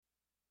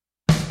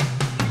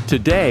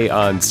Today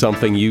on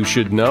Something You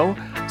Should Know,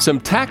 some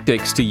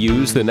tactics to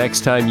use the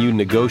next time you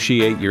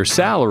negotiate your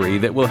salary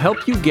that will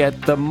help you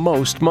get the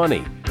most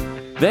money.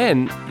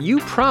 Then, you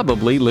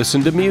probably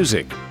listen to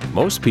music.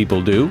 Most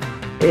people do.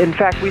 In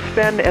fact,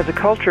 as a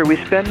culture, we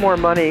spend more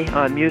money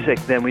on music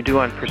than we do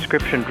on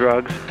prescription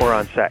drugs or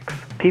on sex.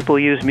 People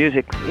use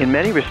music in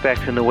many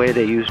respects in the way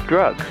they use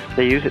drugs.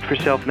 They use it for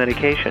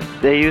self-medication.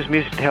 They use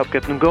music to help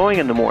get them going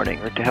in the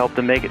morning or to help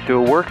them make it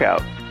through a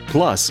workout.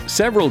 Plus,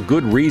 several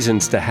good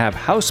reasons to have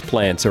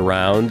houseplants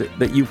around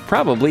that you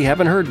probably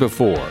haven't heard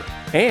before.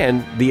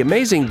 And the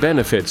amazing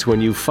benefits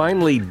when you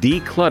finally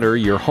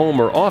declutter your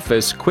home or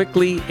office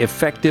quickly,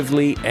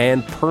 effectively,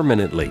 and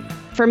permanently.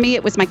 For me,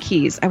 it was my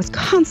keys. I was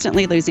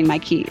constantly losing my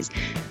keys.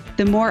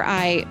 The more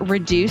I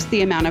reduced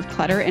the amount of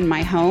clutter in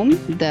my home,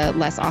 the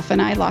less often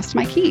I lost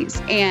my keys.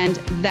 And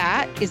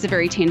that is a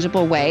very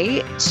tangible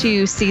way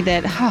to see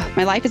that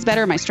my life is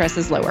better, my stress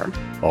is lower.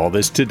 All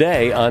this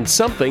today on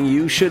Something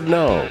You Should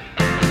Know.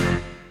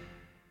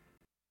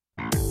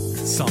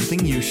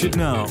 Something you should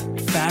know.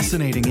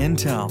 Fascinating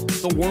intel,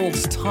 the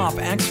world's top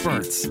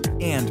experts,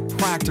 and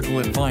practical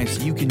advice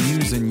you can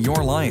use in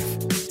your life.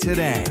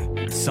 Today,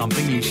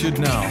 Something You Should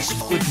Know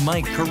with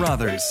Mike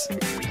Carruthers.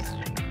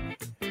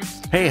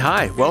 Hey,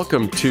 hi.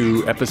 Welcome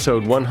to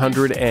episode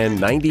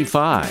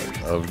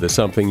 195 of the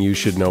Something You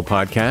Should Know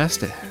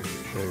podcast.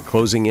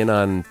 Closing in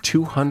on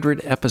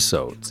 200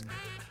 episodes.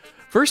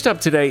 First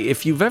up today,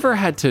 if you've ever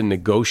had to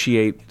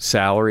negotiate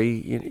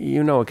salary,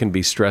 you know it can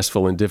be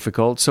stressful and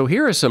difficult. So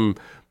here are some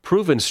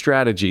proven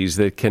strategies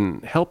that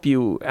can help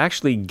you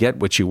actually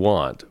get what you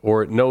want,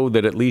 or know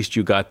that at least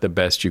you got the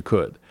best you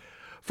could.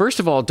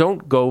 First of all,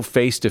 don't go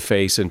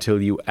face-to-face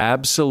until you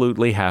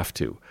absolutely have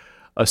to.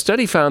 A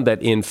study found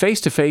that in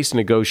face-to-face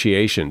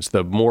negotiations,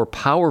 the more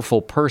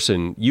powerful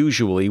person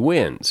usually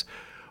wins.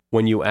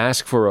 When you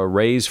ask for a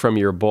raise from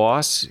your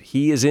boss,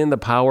 he is in the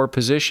power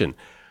position.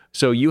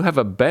 So you have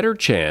a better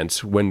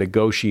chance when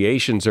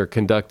negotiations are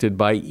conducted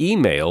by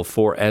email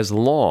for as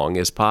long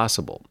as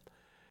possible.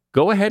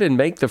 Go ahead and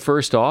make the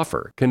first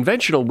offer.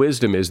 Conventional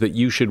wisdom is that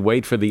you should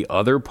wait for the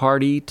other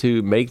party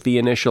to make the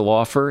initial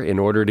offer in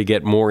order to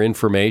get more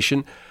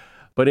information.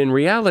 But in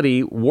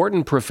reality,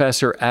 Wharton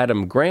professor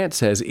Adam Grant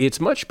says it's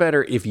much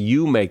better if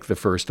you make the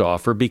first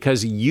offer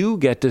because you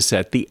get to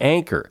set the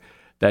anchor,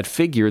 that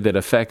figure that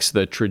affects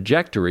the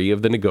trajectory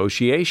of the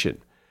negotiation.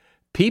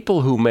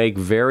 People who make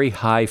very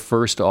high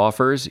first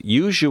offers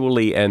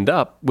usually end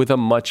up with a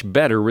much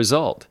better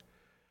result.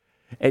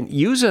 And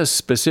use a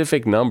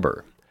specific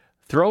number.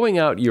 Throwing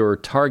out your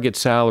target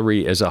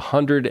salary as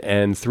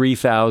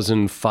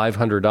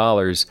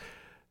 $103,500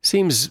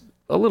 seems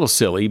a little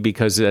silly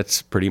because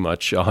that's pretty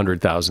much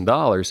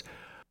 $100,000.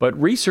 But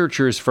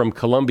researchers from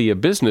Columbia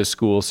Business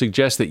School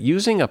suggest that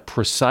using a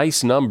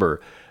precise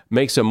number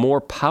makes a more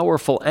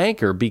powerful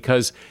anchor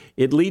because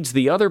it leads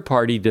the other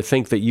party to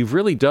think that you've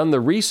really done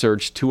the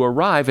research to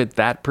arrive at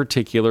that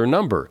particular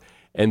number,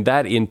 and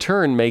that in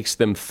turn makes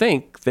them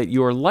think that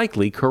you're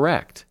likely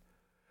correct.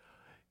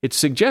 It's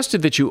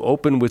suggested that you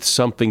open with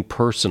something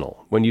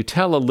personal. When you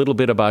tell a little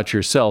bit about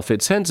yourself,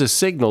 it sends a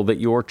signal that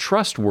you're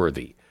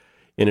trustworthy.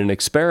 In an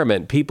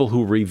experiment, people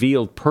who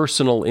revealed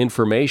personal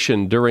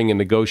information during a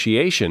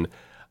negotiation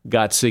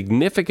got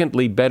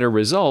significantly better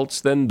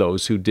results than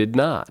those who did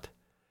not.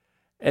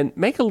 And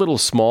make a little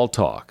small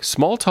talk.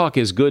 Small talk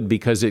is good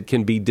because it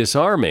can be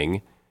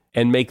disarming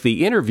and make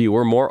the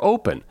interviewer more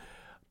open.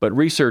 But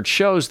research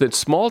shows that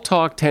small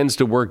talk tends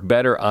to work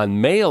better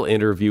on male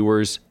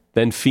interviewers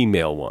than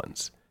female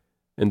ones.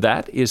 And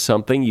that is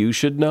something you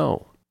should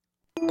know.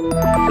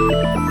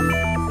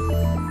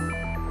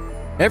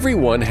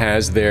 Everyone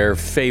has their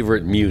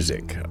favorite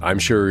music. I'm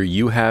sure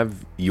you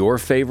have your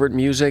favorite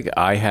music.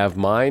 I have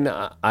mine.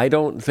 I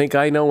don't think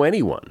I know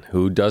anyone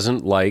who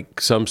doesn't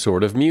like some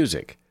sort of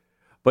music.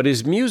 But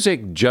is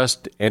music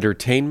just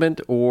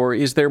entertainment, or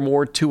is there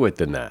more to it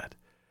than that?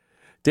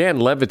 Dan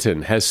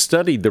Levitin has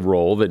studied the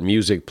role that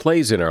music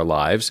plays in our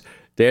lives.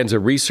 Dan's a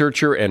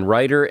researcher and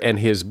writer, and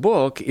his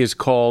book is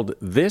called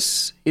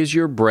This Is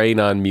Your Brain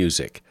on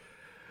Music.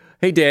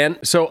 Hey, Dan,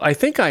 so I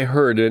think I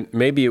heard, and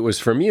maybe it was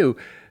from you,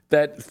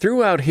 that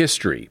throughout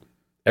history,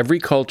 every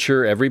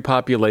culture, every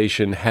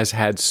population has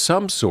had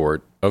some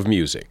sort of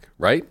music,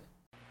 right?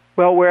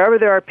 Well, wherever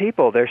there are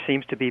people, there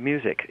seems to be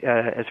music.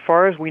 As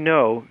far as we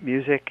know,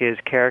 music is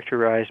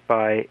characterized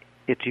by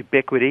its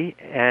ubiquity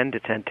and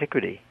its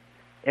antiquity.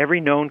 Every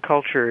known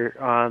culture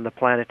on the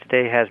planet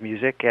today has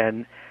music,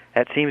 and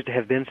that seems to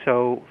have been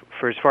so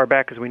for as far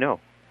back as we know.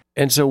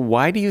 And so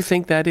why do you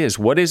think that is?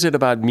 What is it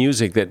about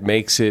music that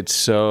makes it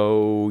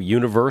so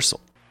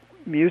universal?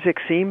 Music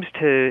seems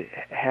to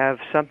have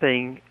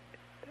something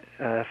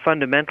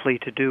fundamentally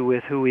to do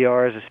with who we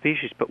are as a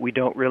species, but we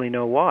don't really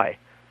know why.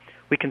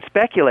 We can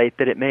speculate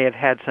that it may have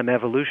had some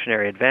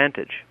evolutionary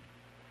advantage.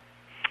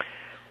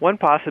 One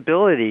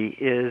possibility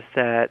is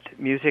that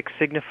music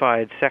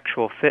signified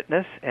sexual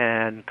fitness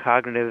and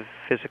cognitive,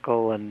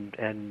 physical,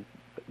 and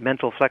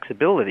mental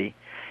flexibility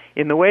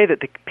in the way that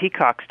the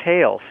peacock's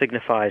tail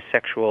signifies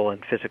sexual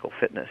and physical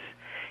fitness.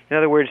 In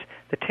other words,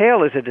 the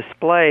tail is a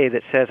display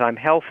that says I'm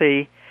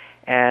healthy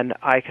and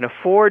I can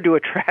afford to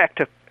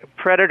attract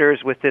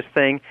predators with this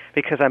thing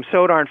because I'm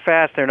so darn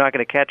fast they're not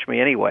going to catch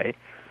me anyway.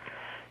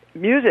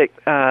 Music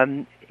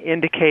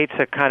indicates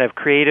a kind of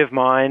creative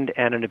mind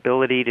and an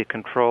ability to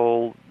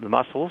control the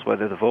muscles,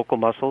 whether the vocal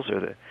muscles or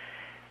the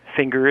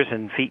fingers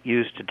and feet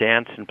used to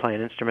dance and play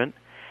an instrument.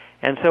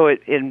 And so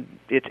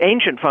its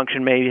ancient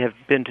function may have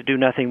been to do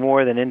nothing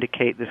more than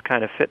indicate this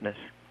kind of fitness.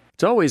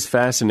 It's always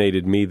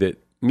fascinated me that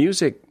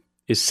music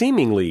is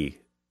seemingly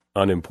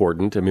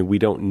unimportant. I mean, we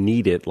don't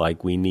need it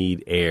like we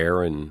need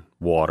air and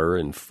water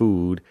and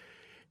food.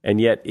 And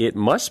yet it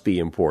must be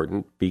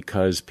important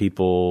because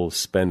people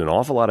spend an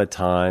awful lot of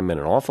time and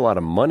an awful lot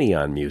of money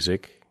on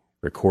music,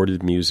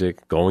 recorded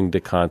music, going to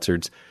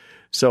concerts.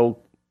 So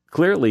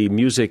clearly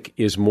music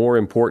is more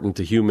important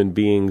to human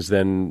beings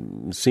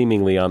than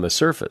seemingly on the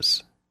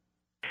surface.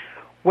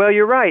 Well,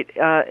 you're right.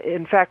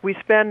 In fact,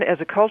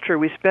 as a culture,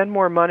 we spend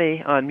more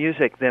money on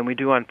music than we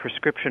do on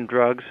prescription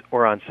drugs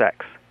or on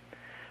sex.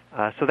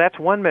 So that's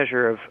one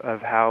measure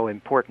of how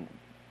important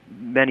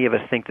many of us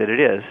think that it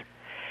is.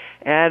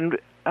 And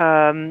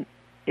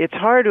it's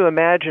hard to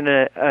imagine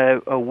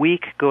a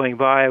week going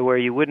by where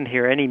you wouldn't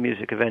hear any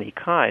music of any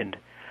kind.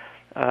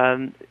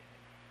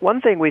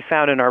 One thing we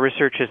found in our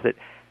research is that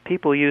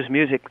people use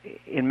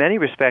music in many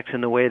respects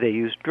in the way they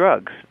use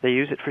drugs. They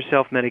use it for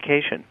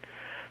self-medication.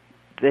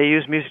 They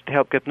use music to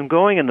help get them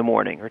going in the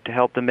morning or to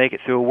help them make it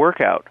through a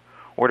workout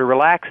or to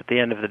relax at the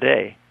end of the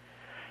day.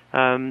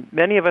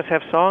 Many of us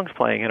have songs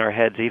playing in our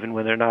heads even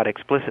when they're not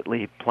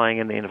explicitly playing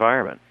in the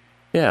environment.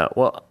 Yeah,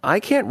 well,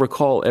 I can't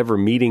recall ever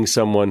meeting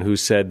someone who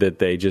said that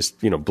they just,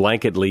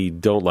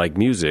 blanketly don't like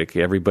music.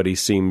 Everybody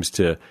seems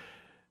to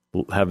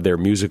have their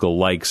musical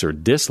likes or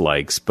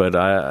dislikes, but,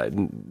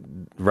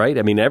 right?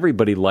 I mean,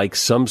 everybody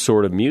likes some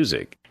sort of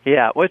music.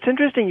 Yeah, well, it's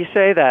interesting you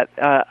say that.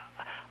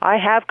 I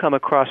have come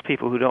across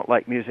people who don't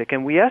like music,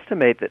 and we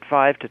estimate that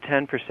 5 to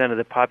 10% of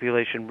the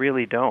population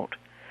really don't.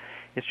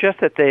 It's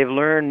just that they've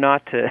learned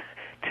not to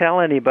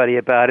tell anybody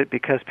about it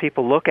because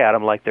people look at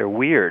them like they're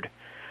weird.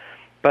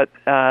 But,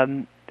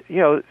 there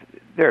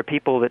are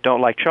people that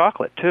don't like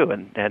chocolate, too,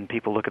 and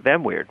people look at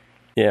them weird.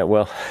 Yeah,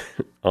 well,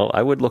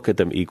 I would look at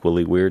them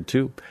equally weird,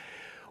 too.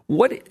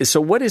 So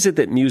what is it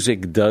that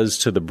music does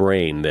to the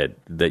brain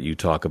that you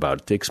talk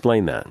about?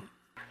 Explain that.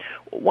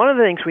 One of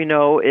the things we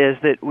know is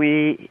that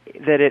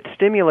it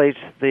stimulates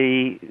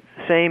the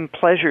same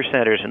pleasure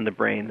centers in the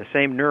brain, the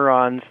same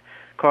neurons,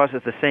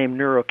 causes the same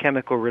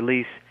neurochemical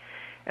release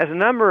as a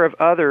number of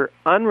other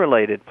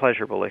unrelated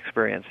pleasurable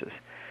experiences.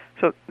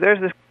 So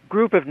there's this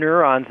group of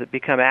neurons that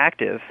become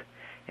active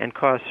and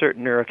cause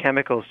certain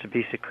neurochemicals to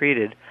be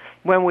secreted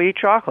when we eat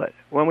chocolate,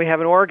 when we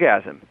have an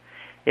orgasm,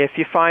 if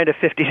you find a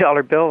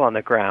 $50 bill on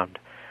the ground.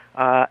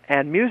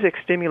 And music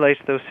stimulates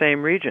those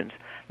same regions.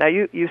 Now,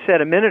 you said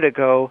a minute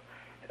ago,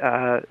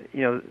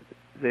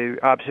 the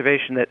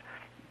observation that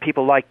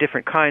people like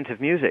different kinds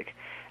of music.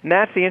 And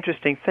that's the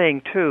interesting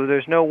thing, too.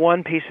 There's no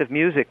one piece of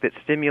music that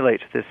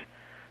stimulates this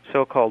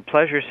so-called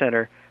pleasure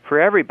center for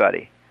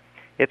everybody.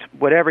 It's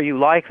whatever you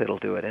like that'll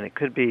do it. And it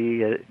could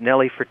be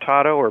Nelly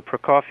Furtado or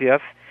Prokofiev.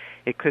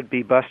 It could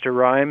be Busta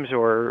Rhymes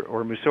or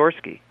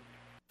Mussorgsky.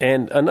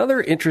 And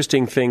another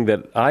interesting thing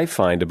that I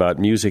find about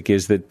music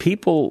is that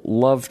people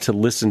love to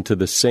listen to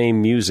the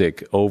same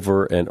music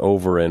over and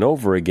over and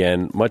over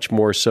again, much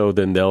more so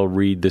than they'll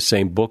read the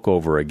same book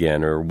over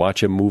again or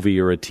watch a movie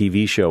or a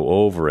TV show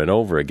over and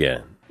over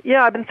again.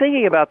 Yeah, I've been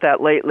thinking about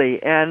that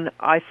lately, and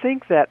I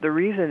think that the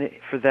reason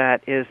for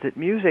that is that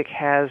music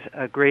has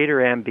a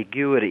greater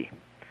ambiguity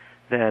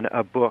than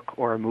a book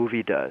or a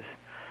movie does.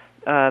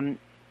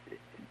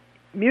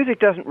 Music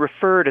doesn't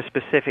refer to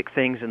specific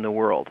things in the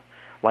world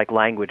like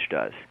language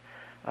does.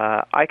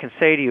 I can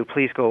say to you,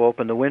 please go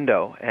open the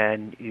window,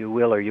 and you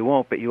will or you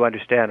won't, but you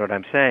understand what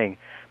I'm saying.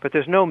 But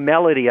there's no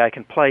melody I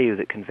can play you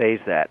that conveys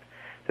that.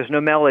 There's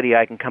no melody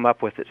I can come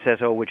up with that says,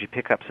 oh, would you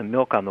pick up some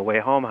milk on the way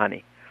home,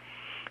 honey?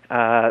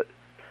 The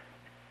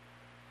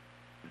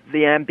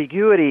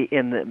ambiguity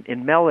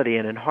in melody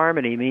and in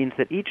harmony means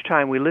that each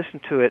time we listen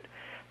to it,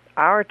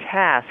 our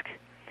task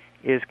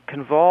is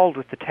convolved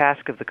with the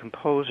task of the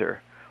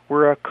composer.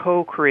 We're a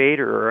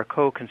co-creator or a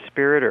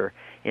co-conspirator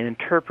in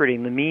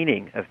interpreting the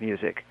meaning of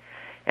music.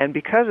 And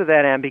because of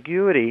that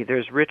ambiguity,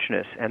 there's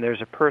richness and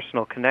there's a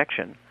personal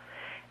connection.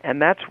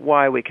 And that's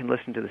why we can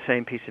listen to the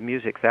same piece of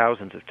music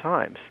thousands of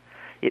times.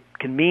 It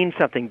can mean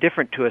something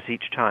different to us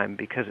each time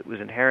because it was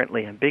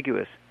inherently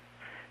ambiguous.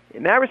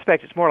 In that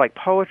respect, it's more like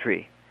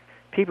poetry.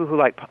 People who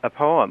like a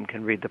poem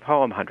can read the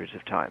poem hundreds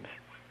of times.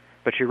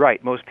 But you're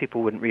right, most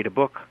people wouldn't read a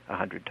book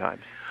 100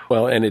 times.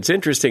 Well, and it's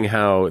interesting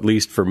how, at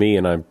least for me,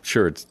 and I'm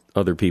sure it's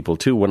other people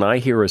too, when I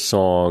hear a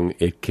song,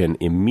 it can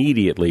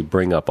immediately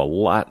bring up a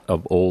lot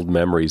of old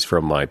memories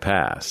from my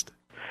past.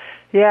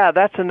 Yeah,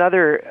 that's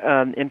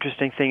another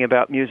interesting thing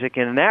about music,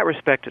 and in that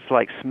respect, it's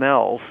like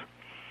smells.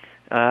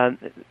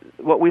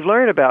 What we've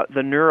learned about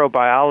the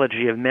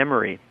neurobiology of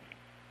memory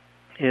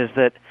is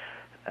that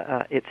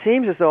it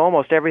seems as though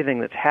almost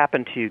everything that's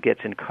happened to you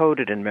gets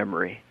encoded in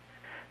memory.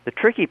 The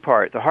tricky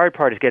part, the hard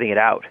part, is getting it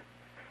out,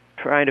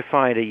 trying to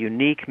find a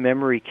unique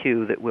memory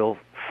cue that will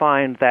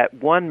find that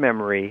one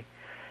memory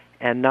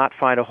and not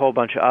find a whole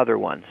bunch of other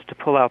ones, to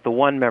pull out the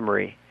one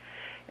memory.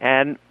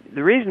 And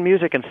the reason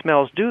music and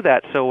smells do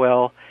that so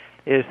well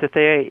is that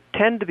they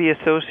tend to be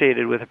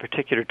associated with a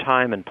particular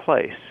time and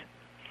place.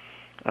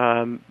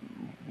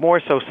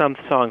 More so some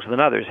songs than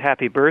others.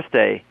 Happy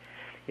Birthday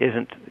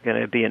isn't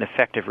going to be an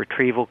effective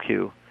retrieval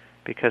cue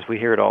because we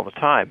hear it all the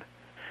time,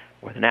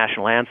 or the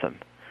national anthem.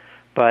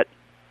 But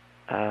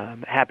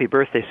Happy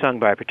Birthday sung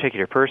by a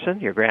particular person,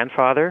 your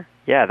grandfather,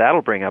 yeah,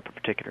 that'll bring up a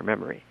particular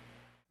memory.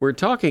 We're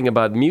talking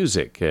about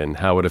music and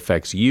how it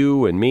affects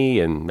you and me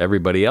and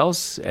everybody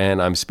else,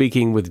 and I'm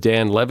speaking with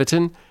Dan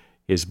Levitin.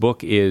 His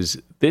book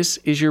is This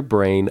Is Your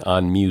Brain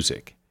on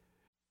Music.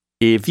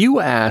 If you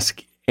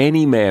ask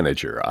any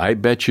manager, I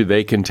bet you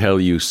they can tell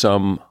you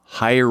some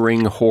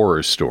hiring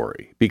horror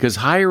story, because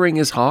hiring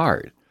is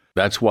hard.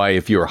 That's why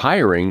if you're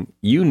hiring,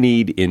 you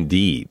need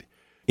Indeed.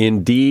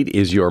 Indeed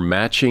is your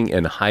matching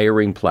and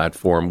hiring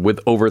platform with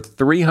over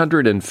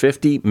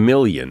 350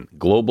 million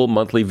global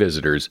monthly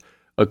visitors,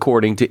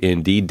 according to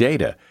Indeed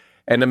data,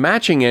 and a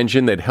matching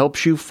engine that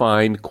helps you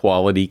find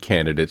quality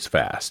candidates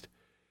fast.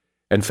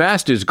 And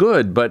fast is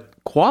good, but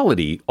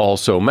quality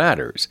also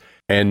matters.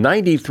 And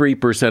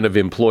 93% of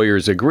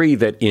employers agree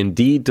that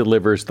Indeed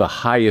delivers the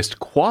highest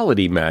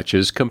quality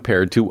matches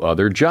compared to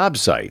other job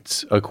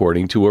sites,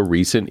 according to a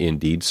recent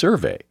Indeed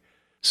survey.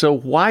 So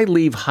why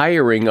leave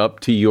hiring up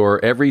to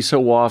your every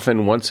so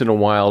often, once in a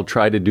while,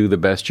 try to do the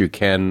best you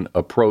can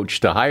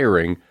approach to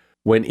hiring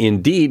when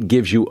Indeed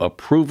gives you a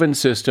proven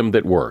system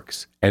that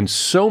works, and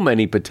so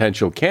many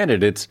potential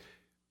candidates,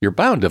 you're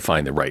bound to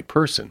find the right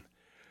person.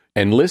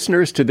 And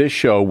listeners to this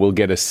show will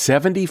get a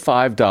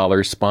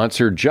 $75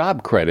 sponsored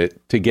job credit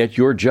to get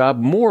your job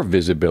more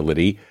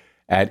visibility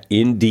at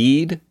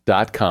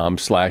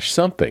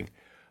Indeed.com/something.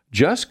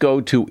 Just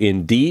go to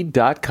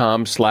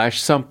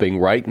Indeed.com/something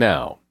right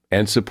now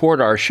and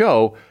support our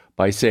show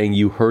by saying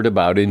you heard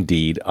about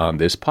Indeed on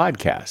this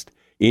podcast.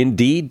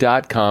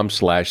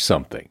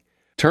 Indeed.com/something.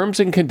 Terms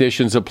and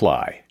conditions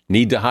apply.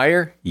 Need to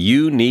hire?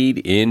 You need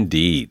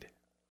Indeed.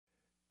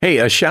 Hey,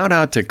 a shout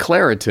out to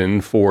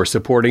Claritin for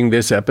supporting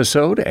this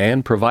episode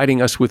and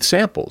providing us with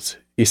samples.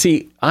 You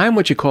see, I'm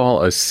what you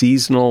call a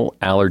seasonal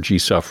allergy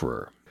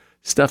sufferer.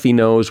 Stuffy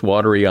nose,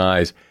 watery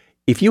eyes.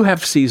 If you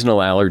have seasonal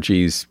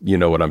allergies, you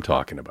know what I'm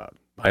talking about.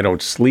 I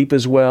don't sleep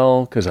as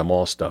well because I'm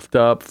all stuffed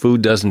up.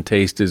 Food doesn't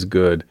taste as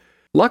good.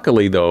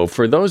 Luckily, though,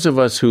 for those of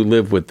us who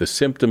live with the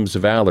symptoms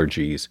of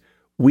allergies,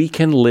 we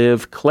can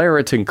live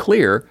Claritin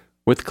Clear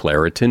with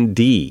Claritin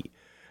D.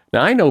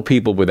 Now, I know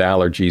people with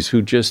allergies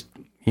who just,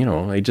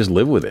 they just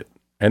live with it.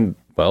 And,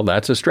 well,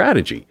 that's a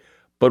strategy.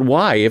 But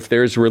why? If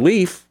there's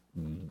relief,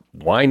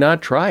 why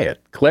not try it?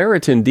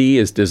 Claritin D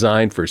is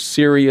designed for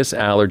serious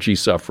allergy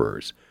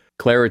sufferers.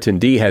 Claritin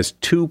D has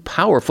 2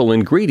 powerful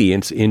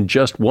ingredients in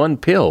just one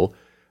pill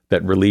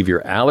that relieve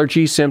your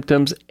allergy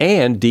symptoms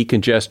and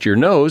decongest your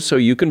nose so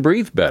you can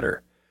breathe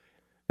better.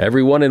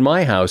 Everyone in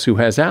my house who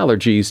has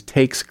allergies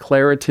takes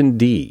Claritin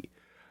D.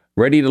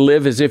 Ready to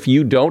live as if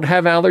you don't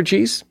have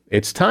allergies?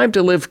 It's time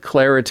to live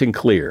Claritin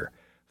Clear.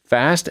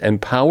 Fast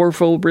and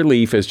powerful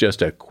relief is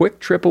just a quick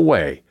trip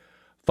away.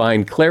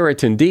 Find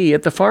Claritin D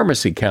at the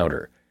pharmacy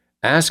counter.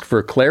 Ask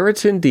for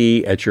Claritin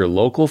D at your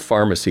local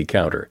pharmacy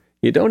counter.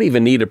 You don't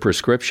even need a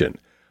prescription.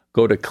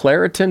 Go to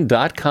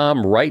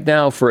Claritin.com right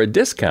now for a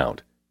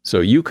discount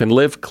so you can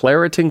live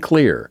Claritin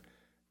Clear.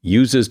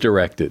 Use as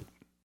directed.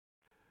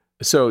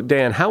 So,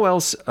 Dan, how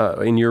else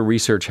in your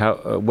research,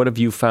 what have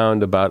you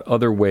found about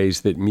other ways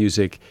that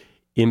music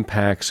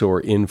impacts or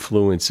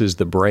influences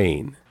the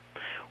brain?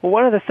 Well,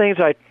 one of the things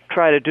I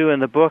try to do in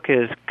the book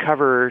is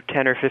cover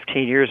 10 or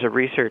 15 years of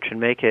research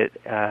and make it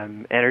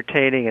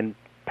entertaining and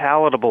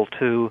palatable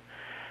to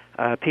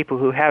people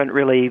who haven't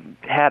really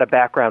had a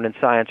background in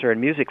science or in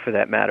music, for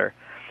that matter,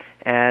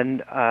 and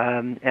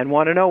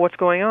want to know what's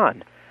going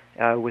on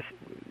with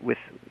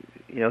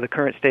the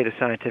current state of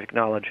scientific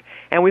knowledge.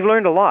 And we've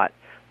learned a lot.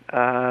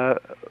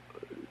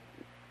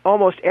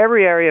 Almost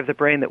every area of the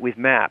brain that we've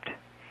mapped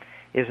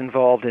is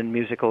involved in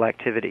musical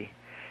activity.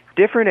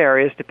 Different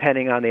areas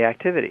depending on the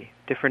activity.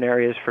 Different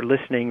areas for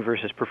listening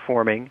versus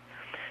performing,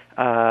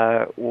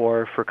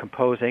 or for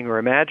composing or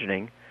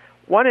imagining.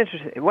 One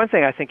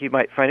thing I think you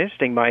might find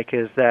interesting, Mike,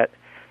 is that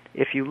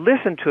if you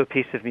listen to a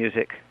piece of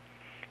music,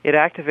 it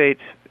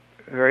activates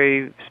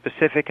very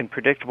specific and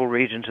predictable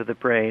regions of the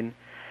brain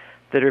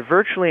that are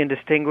virtually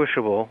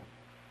indistinguishable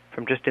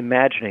from just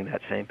imagining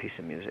that same piece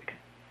of music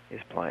is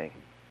playing.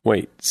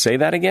 Wait, say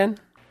that again?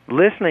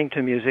 Listening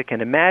to music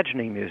and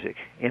imagining music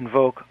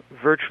invoke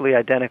virtually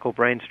identical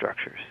brain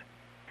structures.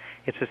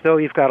 It's as though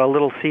you've got a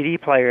little CD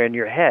player in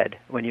your head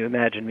when you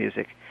imagine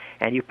music,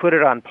 and you put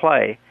it on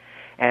play,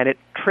 and it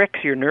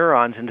tricks your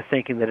neurons into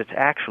thinking that it's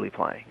actually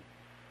playing.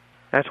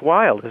 That's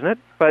wild, isn't it?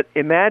 But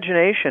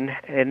imagination,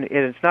 and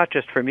it's not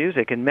just for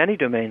music, in many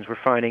domains we're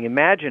finding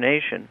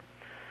imagining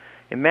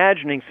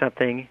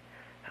something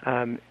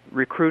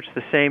recruits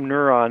the same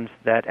neurons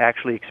that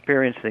actually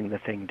experiencing the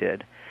thing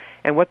did.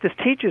 And what this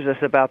teaches us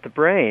about the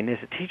brain is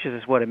it teaches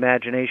us what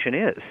imagination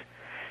is.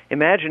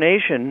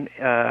 Imagination,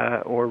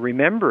 or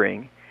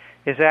remembering,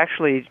 is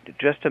actually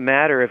just a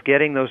matter of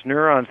getting those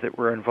neurons that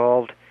were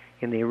involved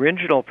in the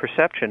original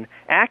perception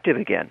active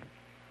again,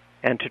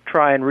 and to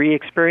try and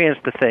re-experience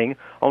the thing,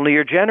 only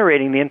you're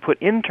generating the input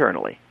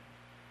internally.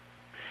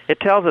 It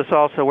tells us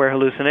also where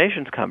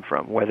hallucinations come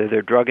from, whether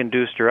they're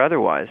drug-induced or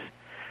otherwise,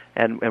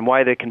 and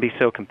why they can be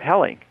so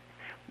compelling.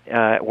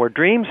 Or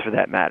dreams, for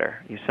that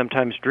matter. You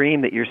sometimes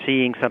dream that you're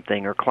seeing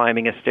something or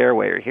climbing a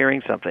stairway or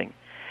hearing something.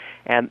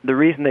 And the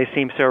reason they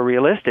seem so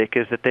realistic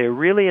is that they're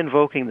really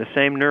invoking the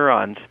same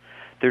neurons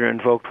that are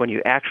invoked when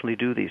you actually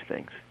do these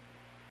things.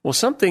 Well,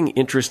 something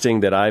interesting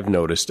that I've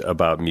noticed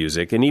about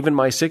music, and even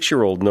my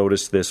 6-year-old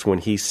noticed this when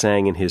he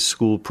sang in his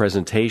school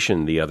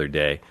presentation the other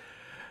day,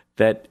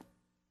 that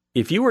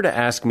if you were to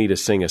ask me to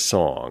sing a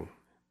song,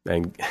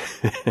 and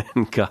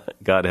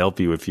God help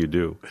you if you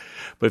do,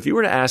 but if you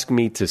were to ask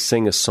me to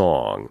sing a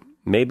song,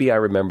 maybe I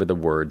remember the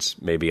words,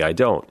 maybe I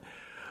don't.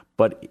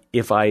 But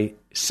if I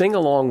sing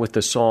along with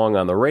the song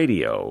on the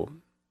radio,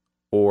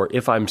 or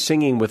if I'm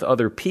singing with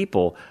other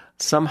people,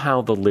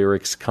 somehow the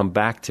lyrics come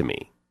back to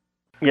me.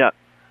 Yeah.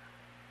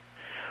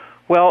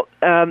 Well,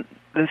 the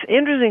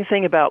interesting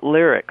thing about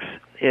lyrics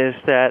is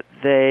that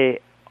they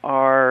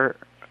are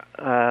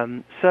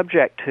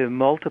subject to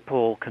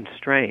multiple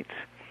constraints.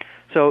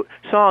 So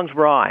songs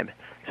rhyme.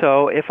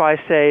 So if I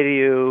say to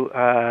you,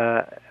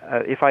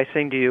 if I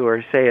sing to you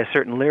or say a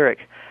certain lyric,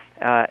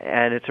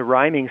 and it's a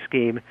rhyming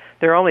scheme,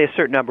 there are only a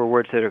certain number of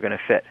words that are going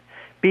to fit.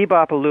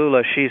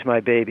 Bee-bop-a-lula, she's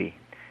my baby.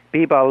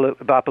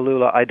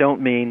 Bee-bop-a-lula, I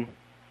don't mean...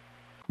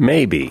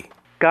 Maybe.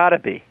 Gotta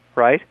be,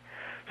 right?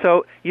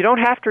 So you don't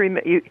have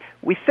to...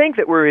 we think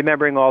that we're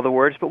remembering all the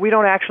words, but we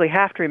don't actually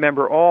have to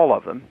remember all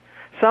of them.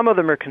 Some of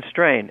them are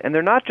constrained, and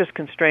they're not just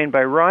constrained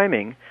by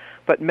rhyming,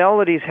 but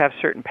melodies have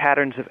certain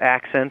patterns of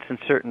accents and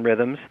certain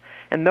rhythms,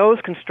 and those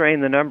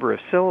constrain the number of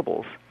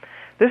syllables.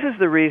 This is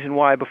the reason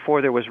why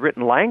before there was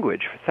written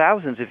language, for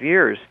thousands of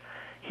years,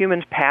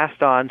 humans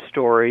passed on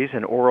stories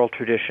and oral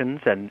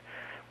traditions and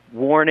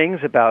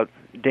warnings about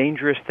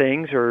dangerous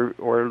things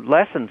or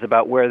lessons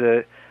about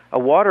where a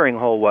watering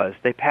hole was.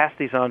 They passed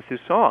these on through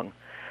song.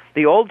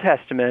 The Old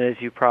Testament,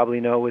 as you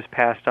probably know, was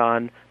passed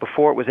on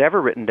before it was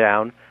ever written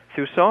down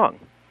through song.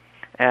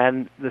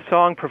 And the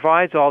song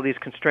provides all these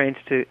constraints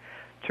to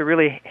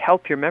really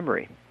help your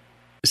memory.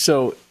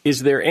 So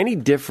is there any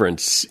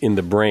difference in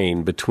the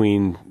brain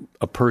between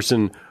a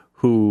person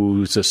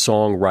who's a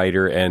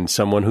songwriter and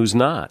someone who's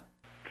not?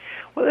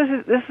 Well,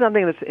 this is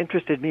something that's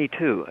interested me,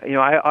 too. You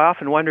know, I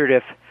often wondered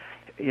if,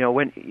 you know,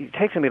 when you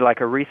take somebody like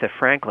Aretha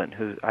Franklin,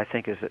 who I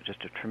think is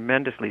just a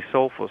tremendously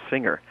soulful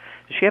singer,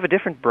 does she have a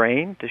different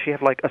brain? Does she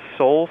have like a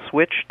soul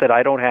switch that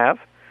I don't have?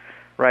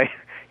 Right?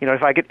 You know,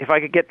 if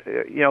I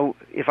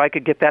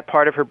could get that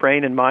part of her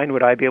brain in mind,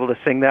 would I be able to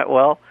sing that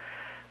well?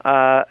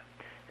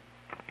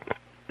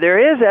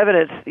 There is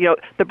evidence, you know,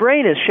 the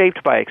brain is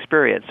shaped by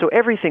experience, so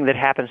everything that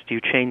happens to you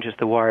changes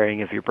the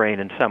wiring of your brain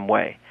in some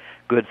way.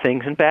 Good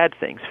things and bad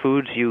things,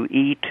 foods you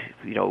eat,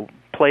 you know,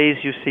 plays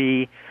you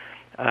see,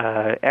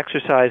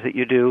 exercise that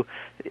you do.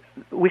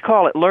 We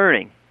call it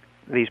learning,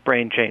 these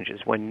brain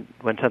changes. When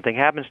something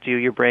happens to you,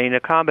 your brain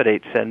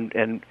accommodates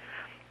and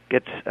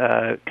gets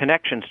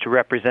connections to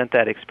represent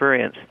that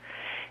experience.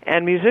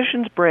 And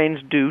musicians' brains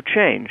do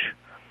change.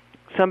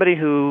 Somebody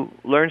who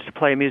learns to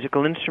play a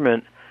musical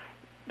instrument,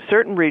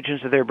 certain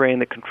regions of their brain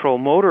that control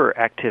motor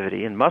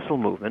activity and muscle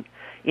movement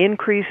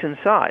increase in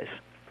size.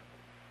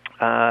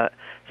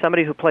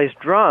 Somebody who plays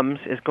drums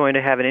is going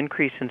to have an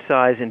increase in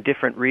size in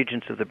different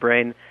regions of the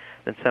brain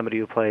than somebody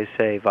who plays,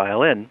 say,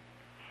 violin.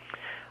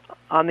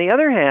 On the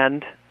other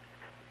hand,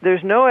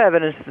 there's no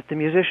evidence that the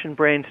musician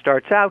brain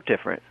starts out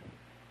different.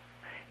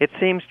 It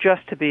seems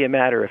just to be a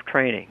matter of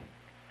training.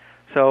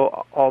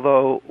 So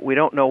although we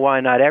don't know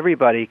why not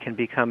everybody can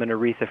become an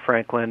Aretha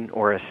Franklin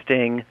or a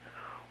Sting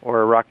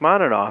or a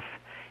Rachmaninoff,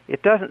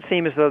 it doesn't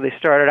seem as though they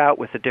started out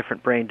with a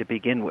different brain to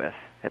begin with,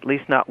 at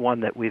least not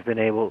one that we've been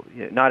able,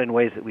 not in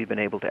ways that we've been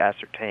able to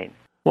ascertain.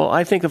 Well,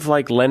 I think of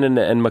like Lennon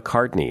and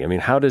McCartney. I mean,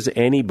 how does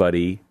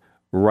anybody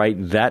write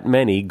that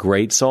many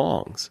great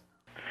songs?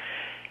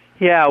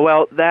 Yeah,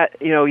 well, that,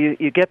 you know,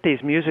 you get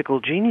these musical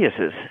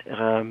geniuses.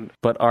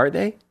 But are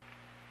they?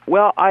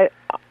 Well,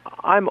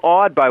 I'm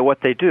awed by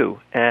what they do,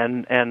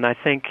 and I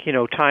think, you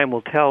know, time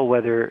will tell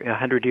whether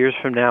 100 years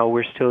from now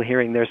we're still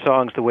hearing their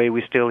songs the way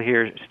we still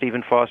hear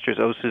Stephen Foster's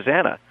 "Oh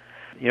Susanna."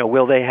 You know,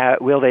 will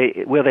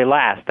they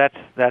last?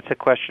 That's a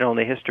question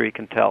only history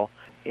can tell.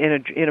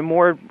 In a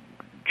more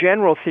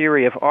general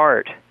theory of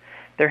art,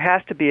 there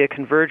has to be a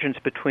convergence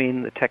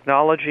between the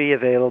technology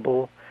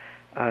available,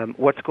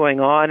 what's going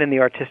on in the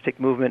artistic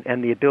movement,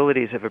 and the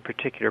abilities of a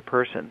particular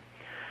person.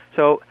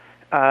 So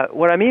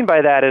what I mean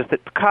by that is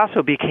that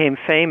Picasso became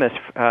famous,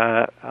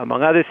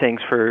 among other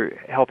things, for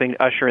helping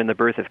usher in the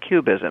birth of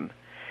Cubism.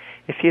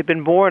 If he had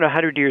been born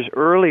 100 years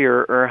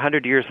earlier or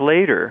 100 years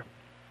later,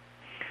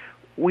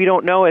 we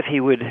don't know if he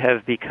would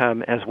have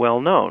become as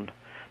well known.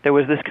 There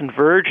was this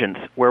convergence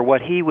where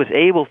what he was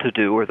able to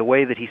do, or the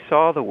way that he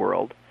saw the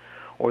world,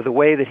 or the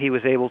way that he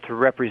was able to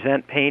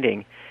represent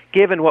painting,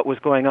 given what was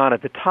going on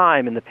at the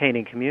time in the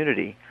painting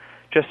community,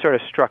 just sort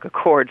of struck a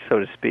chord, so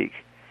to speak.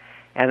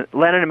 And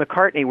Lennon and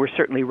McCartney were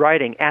certainly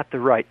writing at the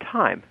right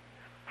time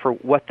for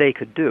what they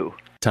could do.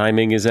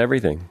 Timing is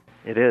everything.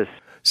 It is.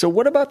 So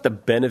what about the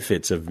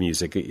benefits of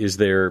music? Is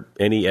there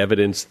any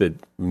evidence that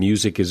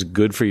music is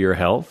good for your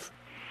health?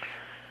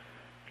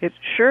 It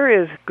sure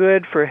is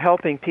good for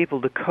helping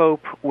people to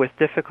cope with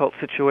difficult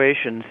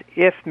situations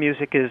if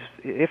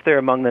they're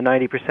among the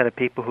 90% of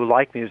people who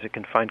like music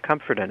and find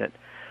comfort in it.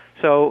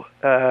 So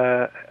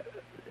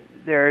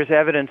there's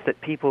evidence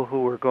that people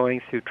who are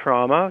going through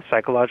trauma,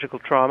 psychological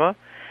trauma,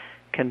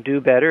 can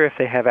do better if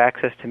they have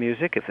access to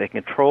music, if they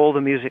can control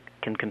the music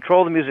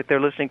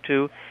they're listening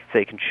to, if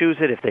they can choose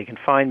it, if they can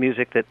find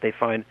music that they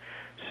find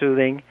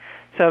soothing.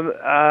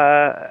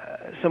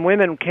 Some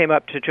women came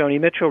up to Joni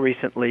Mitchell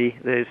recently,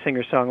 the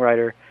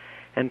singer-songwriter,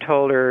 and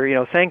told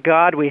her, thank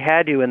God we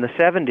had you in the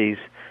 70s,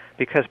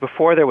 because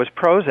before there was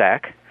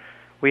Prozac,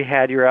 we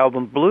had your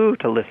album Blue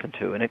to listen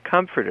to, and it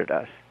comforted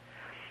us.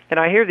 And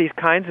I hear these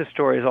kinds of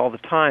stories all the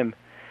time.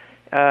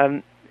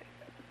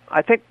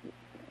 I think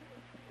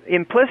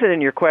implicit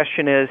in your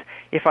question is,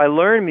 if I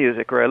learn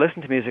music or I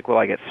listen to music, will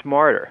I get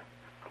smarter?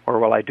 Or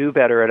will I do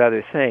better at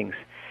other things?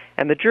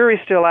 And the jury's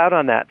still out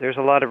on that. There's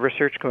a lot of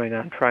research going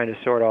on trying to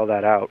sort all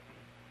that out.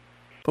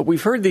 But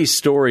we've heard these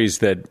stories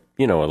that,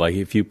 like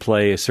if you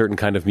play a certain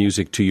kind of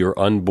music to your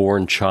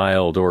unborn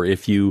child, or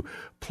if you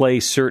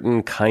play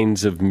certain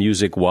kinds of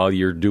music while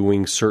you're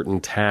doing certain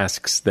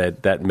tasks,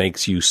 that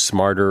makes you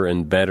smarter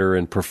and better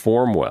and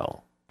perform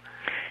well.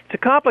 It's a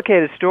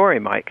complicated story,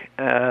 Mike.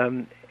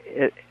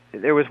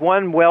 There was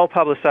one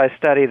well-publicized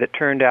study that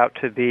turned out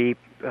to be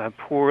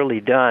poorly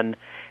done,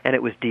 and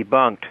it was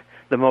debunked.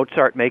 The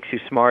Mozart makes you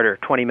smarter.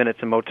 20 minutes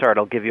of Mozart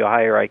will give you a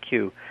higher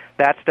IQ.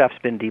 That stuff's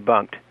been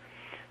debunked.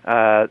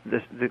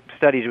 The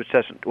studies which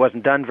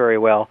wasn't done very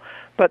well.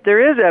 But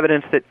there is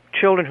evidence that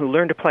children who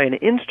learn to play an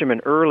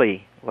instrument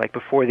early, like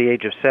before the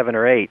age of 7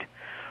 or 8,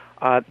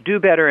 do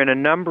better in a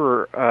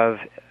number of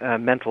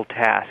mental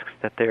tasks,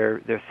 that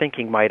their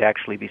thinking might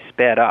actually be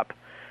sped up.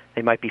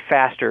 They might be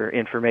faster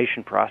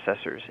information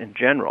processors in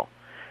general.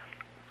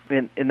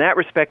 In that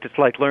respect, it's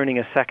like learning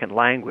a second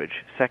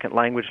language. Second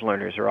language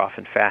learners are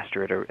often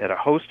faster at a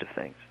host of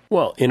things.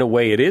 Well, in a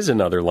way, it is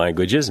another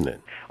language, isn't it?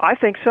 I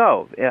think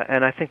so,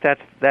 and I think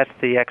that's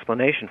the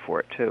explanation for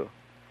it, too.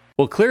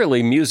 Well,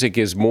 clearly, music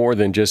is more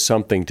than just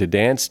something to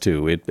dance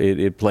to.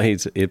 It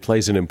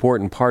plays an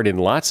important part in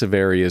lots of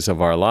areas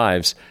of our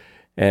lives,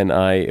 and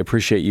I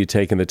appreciate you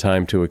taking the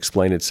time to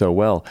explain it so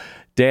well.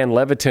 Dan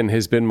Levitin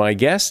has been my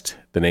guest.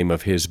 The name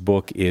of his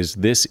book is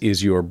This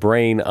Is Your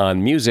Brain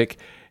on Music,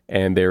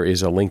 and there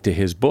is a link to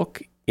his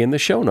book in the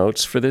show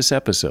notes for this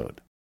episode.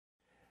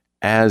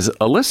 As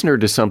a listener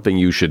to Something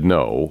You Should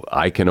Know,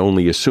 I can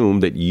only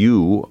assume that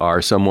you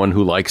are someone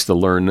who likes to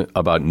learn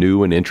about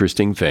new and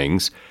interesting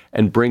things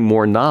and bring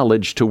more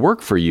knowledge to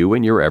work for you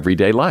in your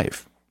everyday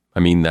life.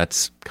 I mean,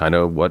 that's kind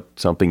of what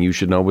Something You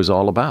Should Know is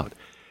all about.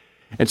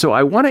 And so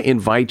I want to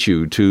invite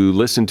you to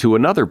listen to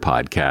another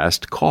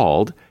podcast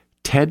called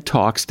TED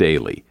Talks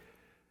Daily.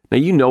 Now,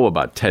 you know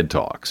about TED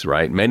Talks,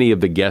 right? Many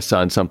of the guests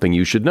on Something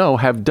You Should Know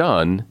have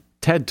done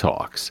TED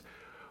Talks.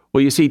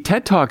 Well, you see,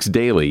 TED Talks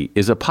Daily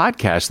is a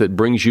podcast that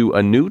brings you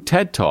a new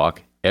TED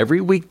Talk every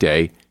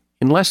weekday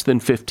in less than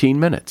 15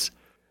 minutes.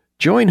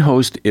 Join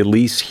host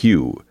Elise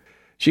Hu.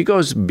 She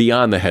goes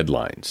beyond the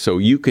headlines, so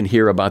you can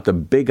hear about the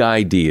big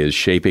ideas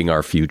shaping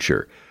our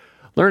future.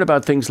 Learn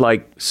about things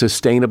like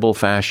sustainable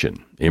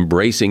fashion,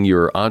 embracing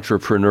your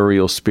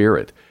entrepreneurial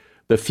spirit,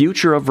 the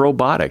future of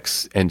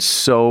robotics, and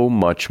so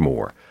much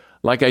more.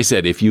 Like I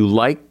said, if you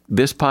like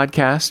this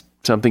podcast,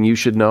 Something You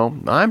Should Know,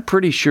 I'm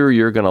pretty sure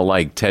you're going to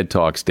like TED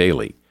Talks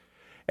Daily.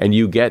 And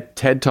you get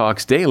TED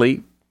Talks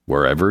Daily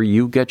wherever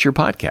you get your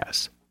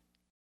podcasts.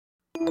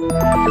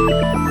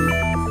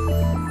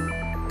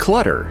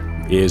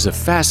 Clutter is a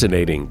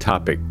fascinating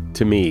topic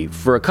to me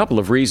for a couple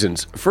of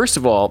reasons. First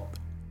of all,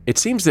 it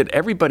seems that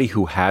everybody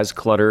who has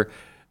clutter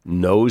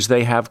knows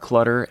they have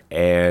clutter,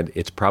 and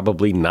it's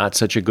probably not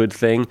such a good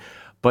thing,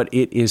 but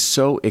it is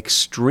so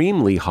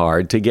extremely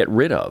hard to get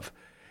rid of.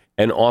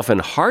 And often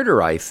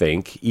harder, I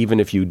think, even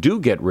if you do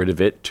get rid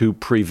of it, to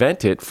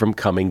prevent it from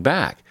coming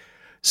back.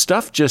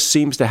 Stuff just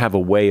seems to have a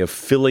way of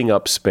filling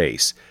up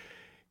space.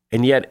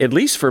 And yet, at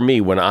least for me,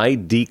 when I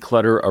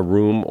declutter a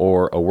room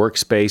or a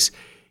workspace,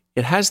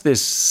 it has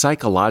this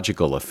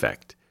psychological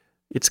effect.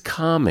 It's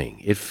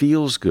calming. It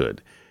feels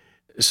good.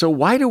 So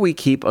why do we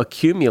keep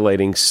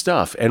accumulating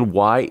stuff, and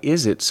why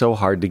is it so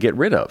hard to get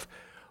rid of?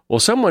 Well,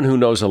 someone who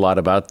knows a lot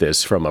about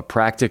this from a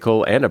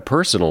practical and a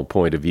personal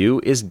point of view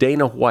is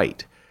Dana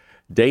White.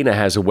 Dana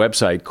has a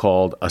website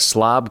called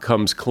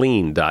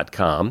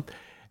aslobcomesclean.com,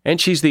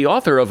 and she's the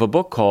author of a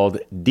book called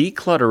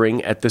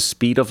Decluttering at the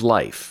Speed of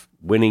Life,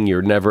 Winning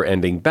Your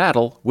Never-Ending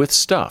Battle with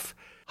Stuff.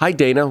 Hi,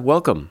 Dana.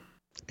 Welcome.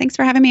 Thanks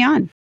for having me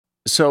on.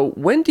 So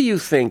when do you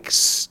think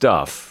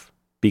stuff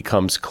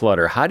becomes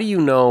clutter? How do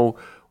you know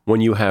when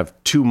you have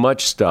too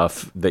much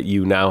stuff that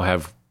you now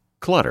have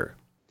clutter?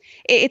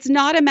 it's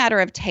not a matter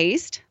of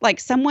taste. Like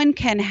someone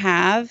can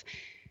have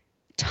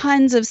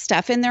tons of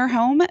stuff in their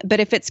home, but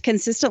if it's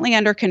consistently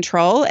under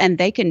control and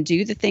they can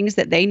do the things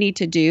that they need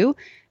to do,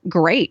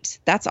 great.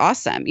 That's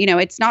awesome.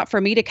 It's not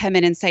for me to come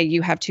in and say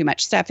you have too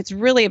much stuff. It's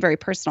really a very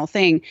personal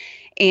thing.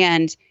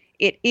 And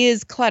it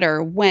is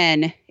clutter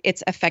when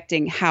it's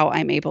affecting how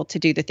I'm able to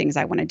do the things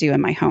I want to do in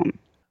my home.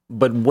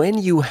 But when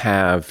you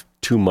have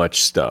too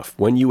much stuff,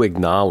 when you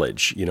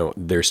acknowledge,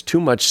 there's too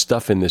much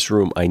stuff in this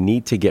room, I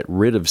need to get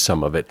rid of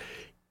some of it.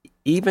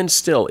 Even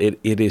still, it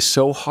is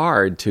so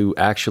hard to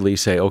actually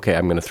say, okay,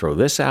 I'm going to throw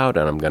this out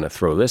and I'm going to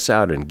throw this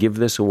out and give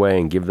this away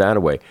and give that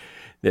away.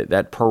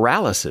 That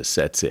paralysis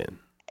sets in.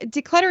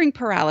 Decluttering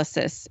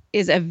paralysis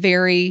is a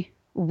very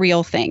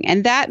real thing.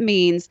 And that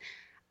means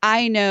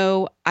I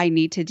know I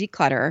need to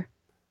declutter.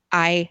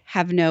 I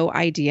have no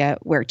idea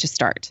where to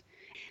start.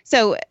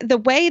 So the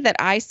way that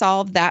I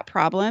solve that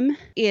problem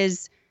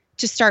is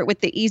to start with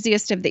the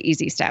easiest of the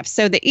easy stuff.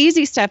 So the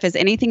easy stuff is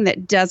anything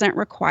that doesn't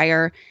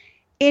require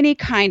any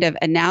kind of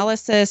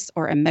analysis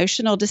or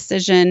emotional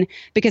decision,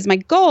 because my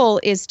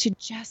goal is to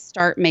just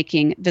start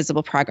making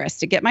visible progress,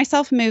 to get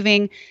myself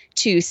moving,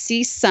 to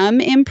see some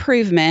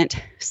improvement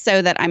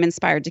so that I'm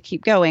inspired to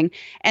keep going.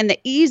 And the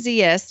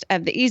easiest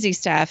of the easy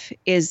stuff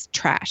is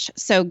trash.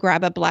 So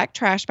grab a black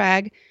trash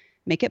bag,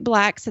 make it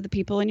black so the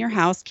people in your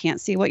house can't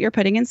see what you're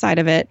putting inside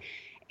of it,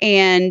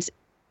 and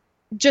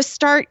just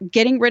start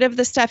getting rid of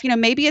the stuff.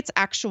 Maybe it's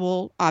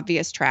actual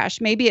obvious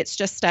trash. Maybe it's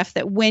just stuff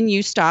that when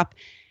you stop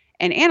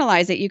and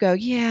analyze it, you go,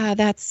 yeah,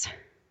 that's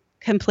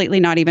completely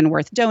not even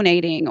worth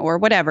donating or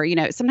whatever.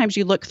 Sometimes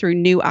you look through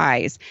new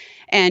eyes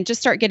and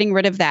just start getting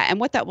rid of that. And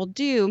what that will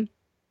do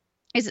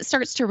is it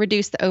starts to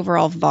reduce the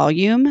overall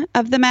volume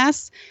of the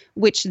mess,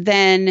 which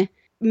then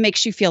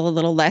makes you feel a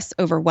little less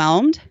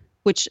overwhelmed,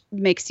 which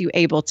makes you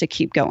able to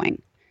keep going.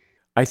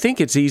 I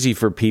think it's easy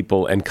for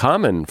people and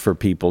common for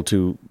people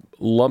to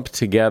lump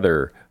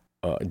together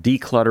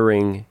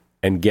decluttering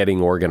and getting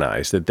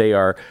organized, that they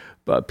are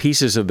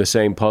pieces of the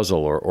same puzzle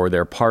or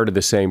they're part of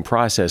the same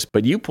process.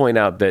 But you point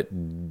out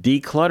that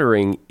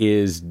decluttering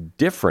is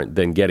different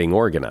than getting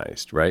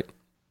organized, right?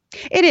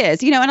 It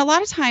is, and a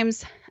lot of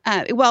times,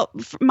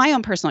 my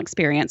own personal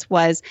experience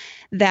was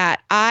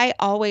that I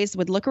always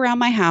would look around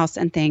my house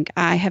and think,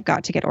 I have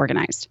got to get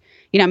organized.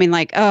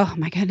 Oh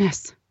my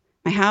goodness,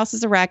 my house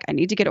is a wreck. I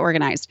need to get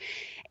organized.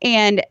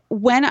 And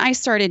when I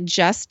started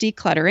just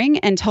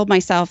decluttering and told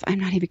myself, I'm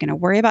not even going to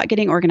worry about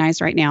getting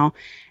organized right now,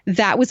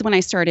 that was when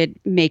I started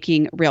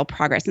making real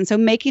progress. And so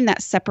making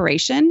that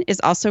separation is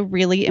also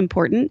really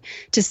important,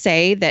 to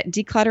say that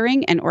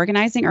decluttering and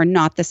organizing are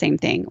not the same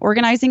thing.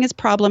 Organizing is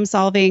problem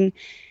solving,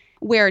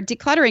 where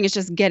decluttering is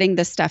just getting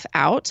the stuff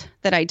out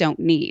that I don't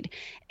need.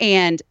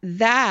 And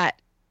that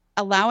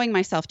allowing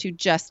myself to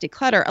just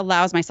declutter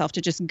allows myself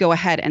to just go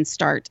ahead and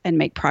start and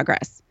make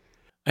progress.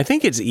 I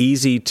think it's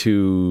easy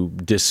to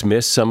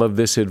dismiss some of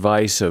this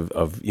advice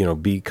of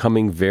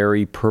becoming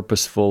very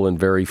purposeful and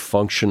very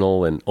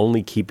functional and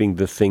only keeping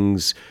the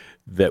things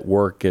that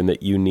work and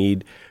that you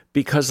need,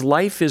 because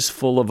life is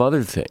full of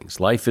other things.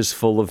 Life is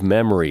full of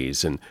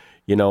memories. And,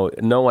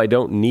 no, I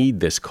don't need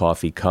this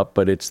coffee cup,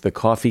 but it's the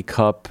coffee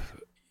cup,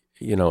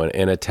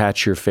 and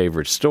attach your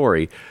favorite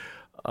story.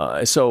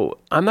 So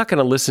I'm not going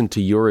to listen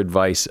to your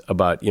advice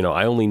about,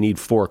 I only need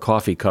 4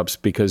 coffee cups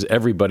because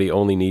everybody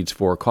only needs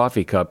 4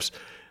 coffee cups.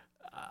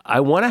 I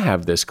want to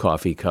have this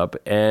coffee cup.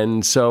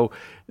 And so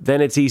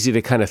then it's easy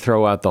to kind of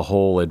throw out the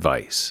whole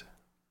advice.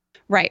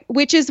 Right.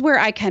 Which is where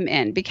I come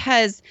in,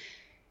 because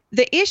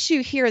the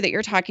issue here that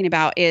you're talking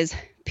about is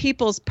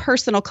people's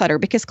personal clutter,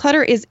 because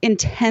clutter is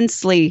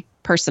intensely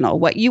personal,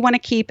 what you want to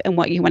keep and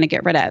what you want to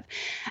get rid of.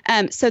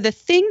 So the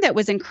thing that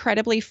was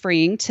incredibly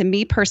freeing to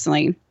me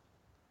personally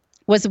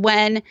was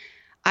when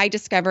I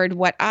discovered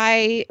what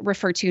I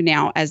refer to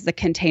now as the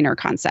container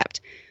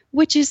concept,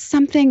 which is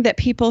something that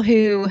people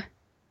who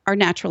are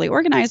naturally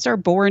organized are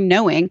born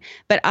knowing,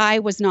 but I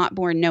was not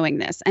born knowing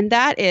this. And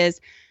that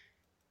is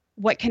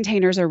what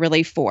containers are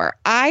really for.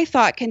 I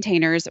thought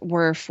containers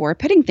were for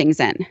putting things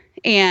in,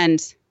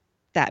 and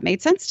that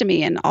made sense to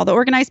me. And all the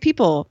organized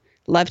people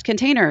loved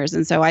containers.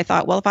 And so I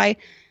thought, well, if I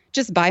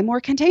just buy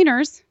more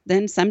containers,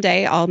 then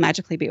someday I'll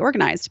magically be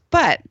organized.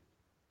 But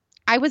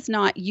I was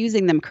not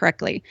using them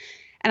correctly.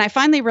 And I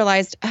finally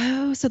realized,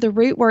 so the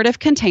root word of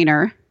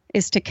container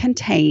is to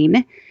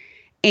contain,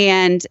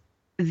 and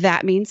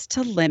that means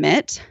to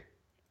limit.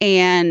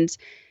 And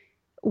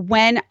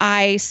when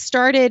I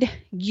started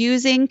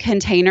using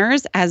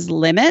containers as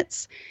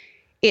limits,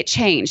 it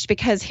changed.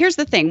 Because here's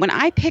the thing, when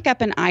I pick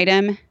up an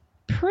item,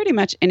 pretty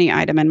much any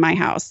item in my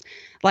house,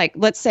 like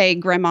let's say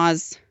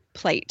grandma's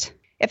plate,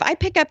 if I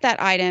pick up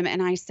that item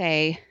and I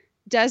say,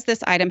 does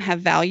this item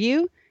have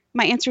value?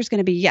 My answer is going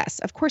to be yes,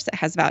 of course it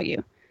has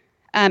value.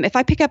 If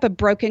I pick up a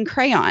broken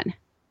crayon,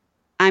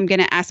 I'm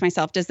going to ask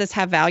myself, does this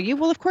have value?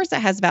 Well, of course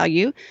it has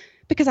value,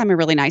 because I'm a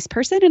really nice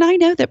person and I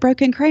know that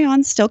broken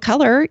crayons still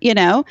color,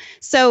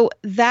 So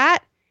that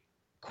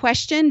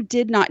question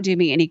did not do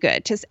me any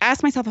good. To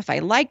ask myself if I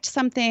liked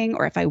something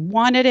or if I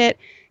wanted it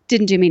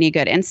didn't do me any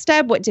good.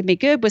 Instead, what did me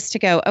good was to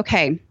go,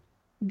 okay,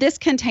 this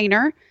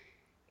container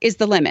is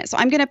the limit. So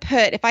I'm going to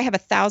put, if I have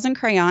 1,000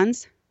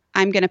 crayons,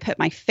 I'm going to put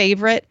my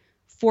favorite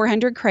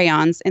 400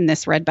 crayons in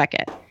this red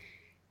bucket.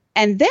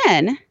 And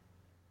then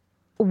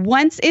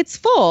once it's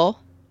full,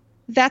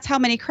 that's how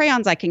many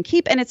crayons I can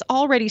keep. And it's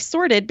already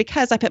sorted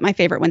because I put my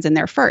favorite ones in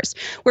there first.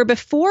 Where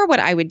before, what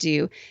I would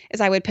do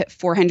is I would put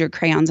 400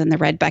 crayons in the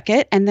red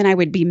bucket, and then I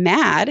would be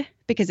mad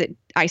because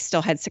I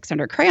still had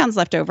 600 crayons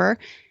left over.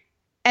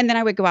 And then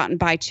I would go out and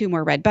buy 2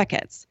 more red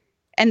buckets.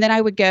 And then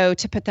I would go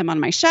to put them on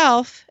my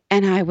shelf,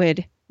 and I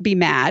would be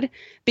mad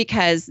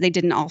because they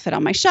didn't all fit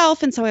on my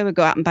shelf. And so I would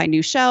go out and buy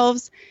new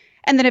shelves.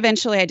 And then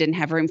eventually I didn't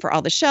have room for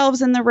all the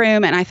shelves in the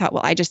room. And I thought,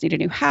 well, I just need a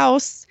new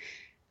house.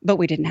 But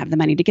we didn't have the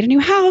money to get a new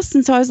house.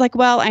 And so I was like,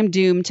 well, I'm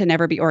doomed to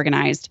never be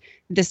organized.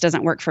 This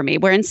doesn't work for me.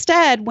 Where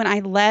instead, when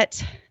I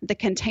let the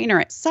container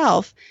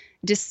itself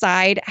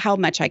decide how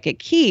much I could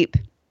keep,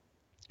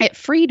 it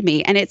freed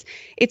me. And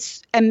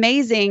it's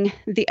amazing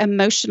the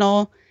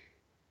emotional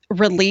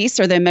release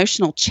or the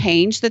emotional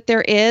change that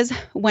there is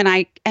when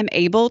I am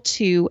able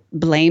to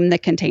blame the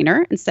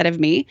container instead of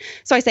me.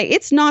 So I say,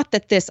 it's not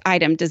that this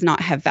item does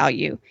not have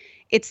value.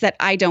 It's that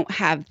I don't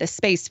have the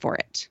space for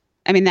it.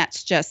 I mean,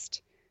 that's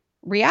just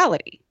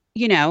reality,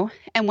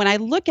 And when I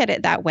look at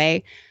it that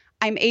way,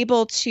 I'm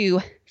able to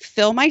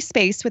fill my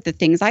space with the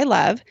things I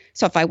love.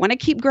 So if I want to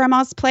keep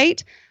grandma's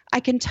plate, I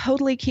can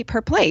totally keep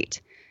her plate,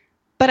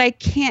 but I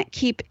can't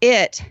keep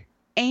it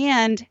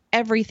and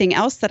everything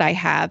else that I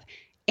have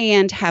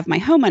and have my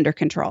home under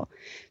control.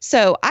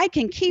 So I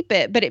can keep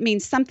it, but it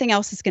means something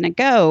else is going to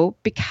go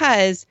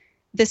because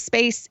the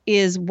space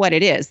is what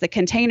it is. The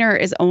container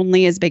is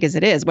only as big as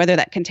it is, whether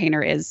that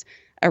container is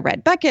a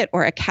red bucket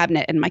or a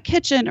cabinet in my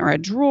kitchen or a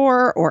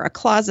drawer or a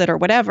closet or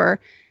whatever.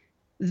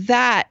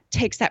 That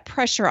takes that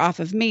pressure off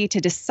of me to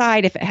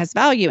decide if it has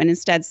value and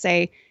instead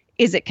say,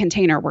 is it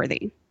container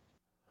worthy?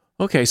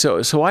 Okay,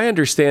 so I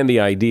understand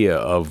the idea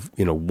of,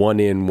 one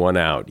in, one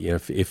out.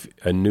 If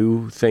a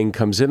new thing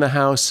comes in the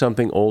house,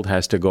 something old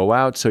has to go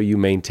out, so you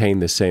maintain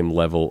the same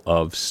level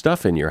of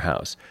stuff in your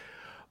house.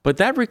 But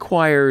that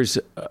requires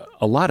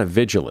a lot of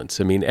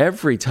vigilance. I mean,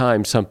 every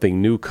time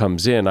something new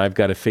comes in, I've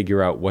got to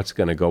figure out what's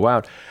going to go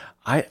out.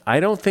 I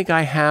don't think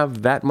I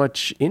have that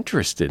much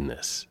interest in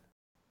this.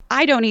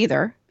 I don't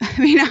either. I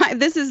mean,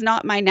 this is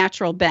not my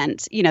natural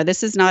bent.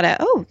 This is not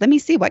let me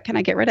see, what can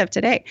I get rid of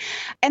today?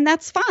 And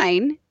that's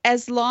fine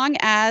as long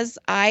as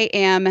I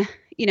am, the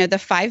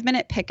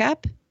 5-minute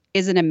pickup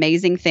is an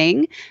amazing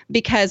thing,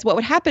 because what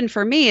would happen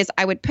for me is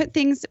I would put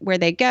things where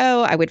they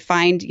go. I would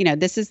find,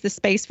 this is the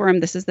space for them.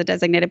 This is the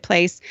designated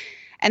place.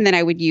 And then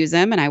I would use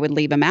them and I would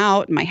leave them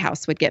out. My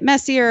house would get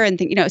messier and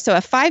so a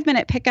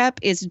 5-minute pickup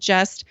is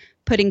just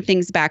putting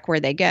things back where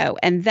they go.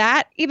 And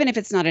that, even if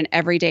it's not an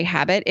everyday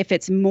habit, if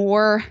it's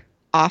more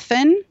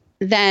often,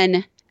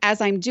 then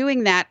as I'm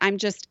doing that, I'm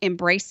just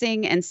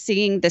embracing and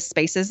seeing the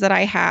spaces that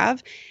I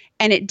have.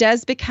 And it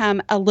does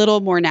become a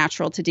little more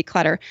natural to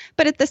declutter.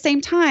 But at the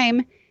same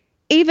time,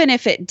 even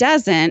if it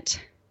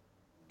doesn't,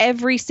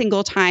 every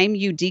single time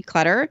you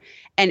declutter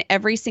and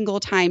every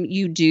single time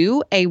you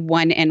do a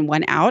 1 in,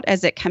 1 out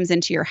as it comes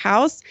into your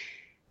house,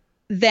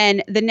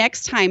 then the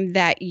next time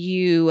that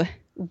you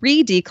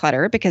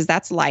re-declutter, because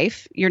that's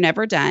life, you're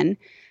never done,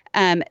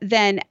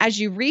 then as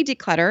you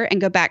re-declutter and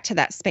go back to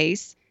that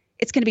space,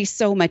 it's going to be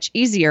so much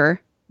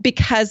easier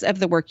because of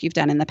the work you've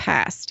done in the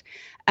past.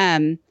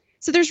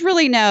 So there's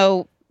really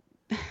no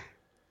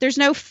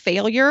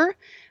failure,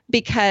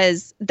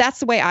 because that's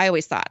the way I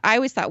always thought. I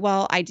always thought,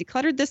 well, I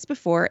decluttered this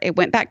before. It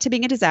went back to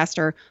being a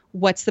disaster.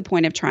 What's the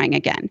point of trying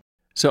again?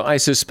 So I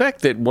suspect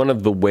that one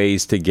of the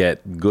ways to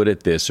get good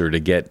at this or to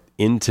get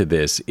into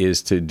this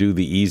is to do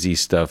the easy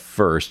stuff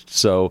first.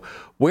 So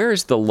where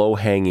is the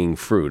low-hanging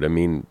fruit? I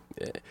mean,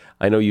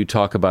 I know you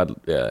talk about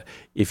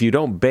if you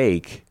don't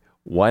bake,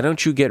 why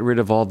don't you get rid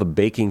of all the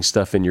baking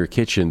stuff in your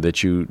kitchen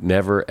that you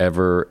never,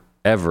 ever,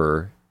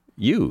 ever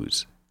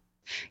use?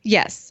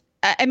 Yes.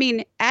 I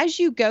mean, as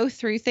you go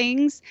through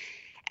things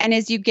and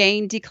as you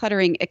gain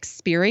decluttering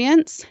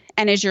experience,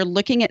 and as you're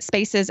looking at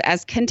spaces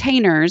as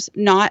containers,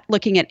 not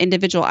looking at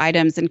individual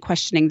items and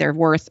questioning their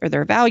worth or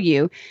their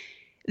value,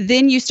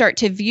 then you start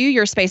to view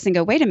your space and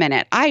go, wait a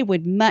minute, I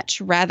would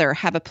much rather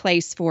have a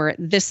place for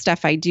this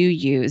stuff I do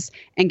use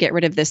and get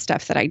rid of this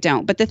stuff that I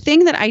don't. But the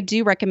thing that I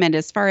do recommend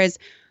as far as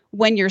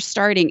when you're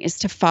starting is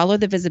to follow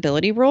the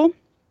visibility rule.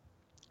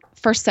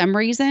 For some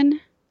reason,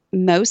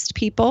 most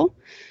people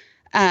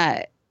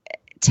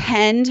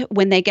tend,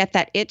 when they get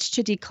that itch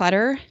to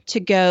declutter, to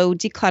go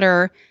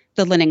declutter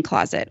the linen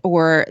closet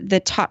or the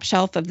top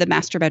shelf of the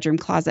master bedroom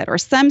closet or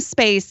some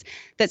space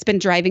that's been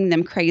driving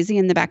them crazy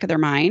in the back of their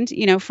mind,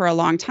 for a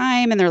long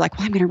time. And they're like,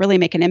 well, I'm going to really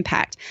make an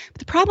impact. But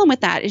the problem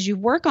with that is you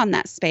work on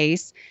that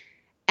space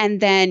and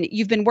then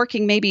you've been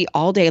working maybe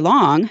all day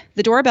long,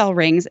 the doorbell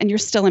rings and you're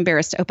still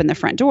embarrassed to open the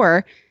front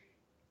door.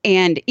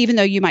 And even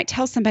though you might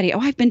tell somebody, oh,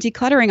 I've been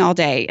decluttering all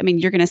day, I mean,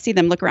 you're going to see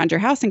them look around your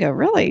house and go,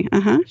 really?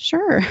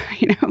 Sure.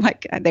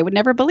 Like they would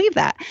never believe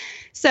that.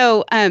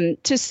 So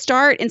to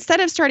start, instead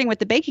of starting with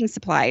the baking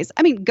supplies,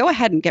 I mean, go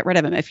ahead and get rid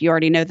of them if you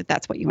already know that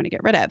that's what you want to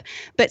get rid of.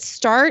 But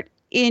start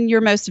in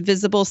your most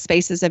visible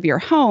spaces of your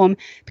home,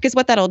 because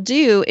what that'll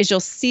do is you'll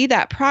see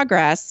that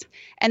progress,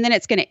 and then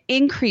it's going to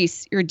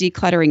increase your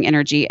decluttering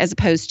energy as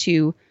opposed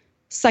to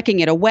sucking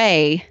it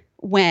away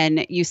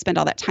when you spend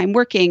all that time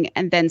working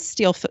and then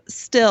still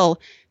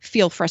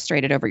feel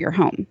frustrated over your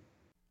home.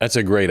 That's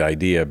a great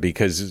idea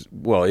because,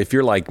 well, if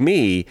you're like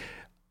me,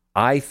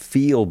 I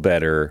feel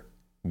better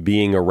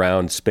being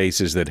around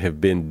spaces that have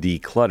been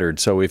decluttered.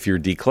 So if you're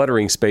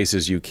decluttering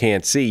spaces you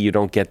can't see, you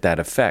don't get that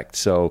effect.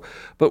 So,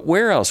 but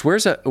where else?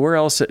 Where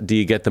else do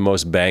you get the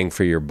most bang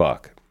for your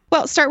buck?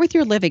 Well, start with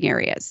your living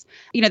areas.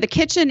 The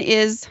kitchen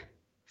is,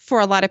 for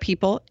a lot of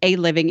people, a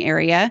living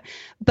area,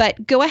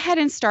 but go ahead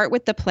and start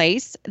with the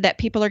place that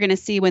people are going to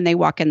see when they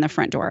walk in the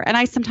front door. And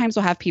I sometimes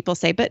will have people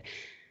say, but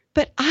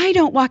I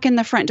don't walk in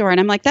the front door. And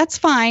I'm like, that's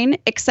fine,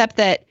 except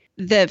that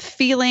the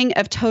feeling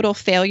of total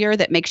failure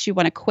that makes you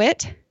want to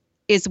quit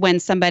is when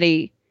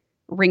somebody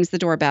rings the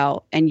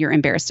doorbell and you're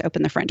embarrassed to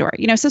open the front door.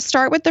 So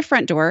start with the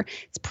front door.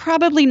 It's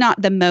probably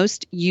not the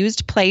most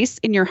used place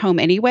in your home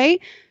anyway,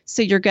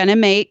 so you're going to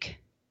make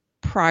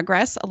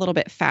progress a little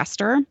bit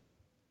faster.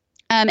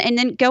 And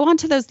then go on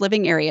to those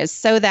living areas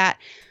so that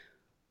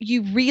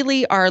you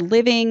really are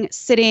living,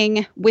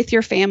 sitting with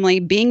your family,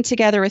 being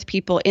together with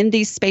people in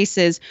these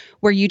spaces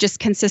where you just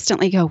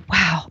consistently go,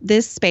 wow,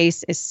 this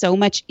space is so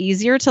much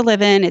easier to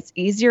live in. It's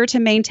easier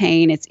to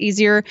maintain. It's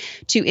easier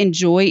to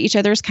enjoy each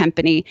other's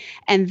company.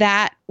 And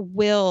that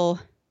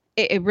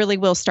it really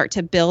will start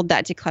to build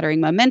that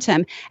decluttering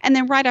momentum. And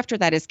then right after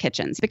that is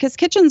kitchens, because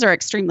kitchens are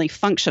extremely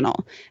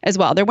functional as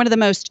well. They're one of the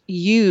most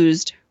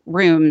used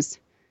rooms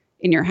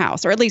in your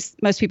house, or at least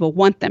most people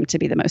want them to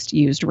be the most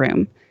used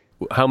room.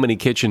 How many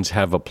kitchens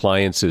have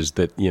appliances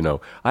that,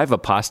 I have a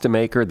pasta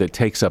maker that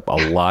takes up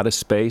a lot of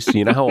space.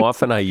 You know how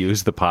often I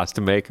use the pasta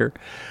maker?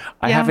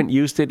 I haven't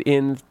used it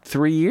in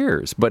 3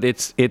 years, but it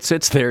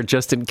sits there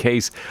just in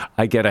case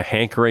I get a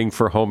hankering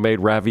for homemade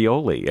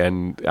ravioli,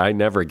 and I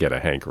never get a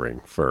hankering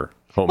for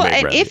homemade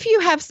ravioli. Well, and if you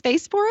have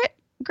space for it,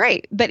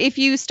 great. But if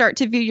you start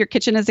to view your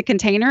kitchen as a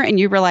container and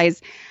you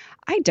realize,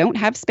 I don't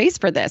have space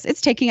for this, it's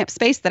taking up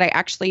space that I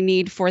actually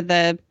need for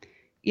the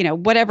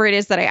whatever it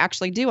is that I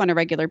actually do on a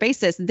regular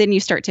basis, then you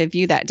start to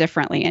view that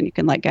differently and you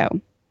can let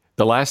go.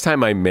 The last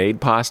time I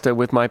made pasta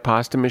with my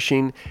pasta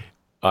machine,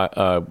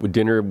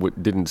 dinner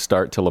didn't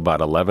start till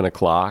about 11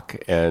 o'clock.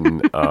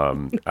 And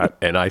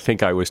and I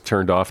think I was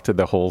turned off to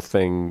the whole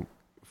thing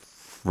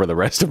for the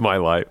rest of my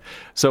life.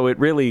 So it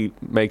really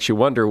makes you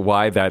wonder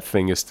why that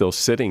thing is still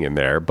sitting in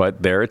there.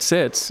 But there it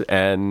sits.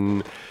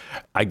 And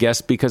I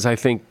guess because I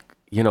think,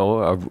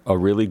 a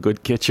really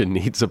good kitchen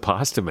needs a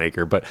pasta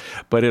maker, but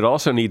it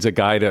also needs a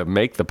guy to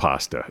make the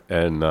pasta.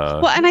 And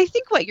and I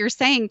think what you're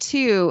saying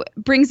too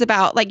brings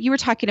about, like you were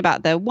talking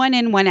about the one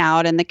in, one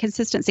out and the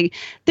consistency.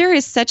 There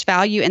is such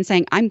value in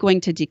saying, I'm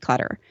going to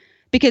declutter,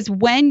 because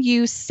when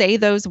you say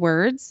those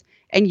words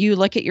and you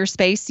look at your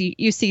space,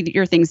 you see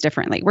your things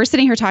differently. We're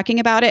sitting here talking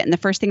about it, and the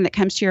first thing that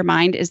comes to your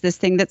mind is this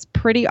thing that's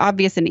pretty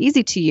obvious and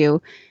easy to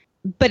you,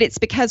 but it's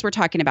because we're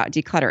talking about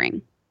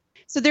decluttering.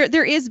 So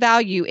there is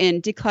value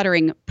in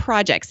decluttering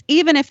projects,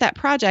 even if that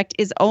project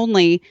is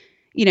only,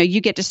 you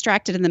get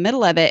distracted in the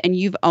middle of it and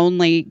you've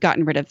only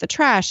gotten rid of the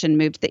trash and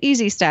moved the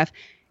easy stuff.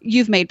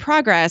 You've made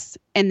progress,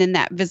 and then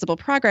that visible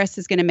progress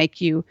is going to make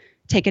you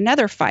take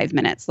another 5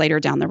 minutes later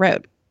down the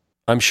road.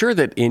 I'm sure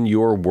that in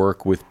your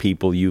work with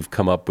people, you've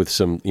come up with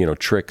some,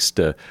 tricks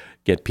to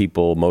get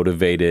people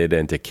motivated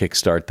and to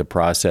kickstart the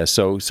process.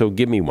 So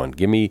give me one.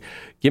 Give me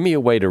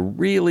a way to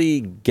really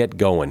get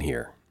going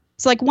here.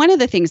 So like one of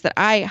the things that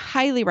I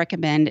highly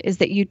recommend is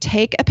that you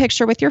take a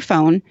picture with your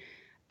phone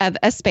of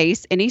a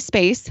space, any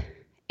space,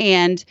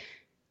 and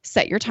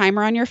set your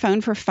timer on your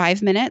phone for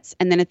 5 minutes.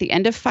 And then at the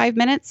end of 5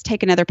 minutes,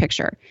 take another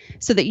picture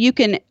so that you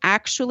can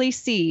actually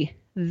see,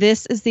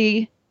 this is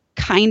the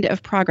kind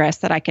of progress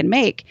that I can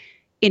make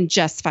in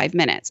just 5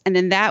 minutes. And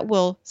then that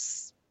will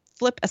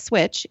flip a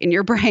switch in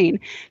your brain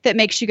that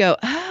makes you go,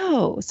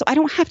 oh, so I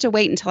don't have to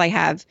wait until I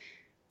have,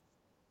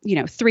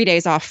 3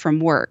 days off from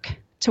work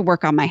to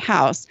work on my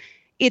house.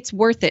 It's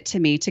worth it to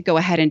me to go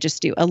ahead and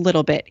just do a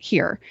little bit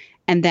here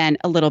and then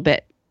a little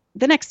bit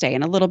the next day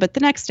and a little bit the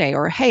next day.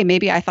 Or, hey,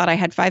 maybe I thought I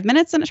had 5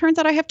 minutes and it turns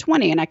out I have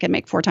 20 and I can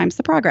make 4 times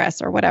the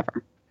progress or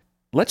whatever.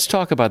 Let's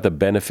talk about the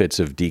benefits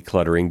of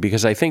decluttering,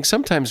 because I think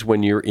sometimes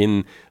when you're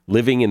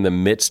living in the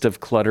midst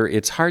of clutter,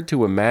 it's hard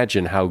to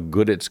imagine how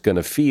good it's going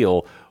to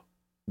feel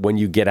when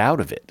you get out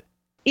of it.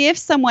 If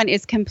someone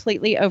is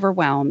completely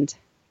overwhelmed,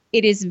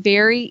 it is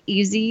very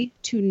easy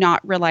to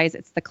not realize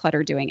it's the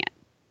clutter doing it.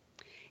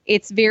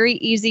 It's very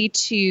easy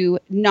to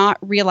not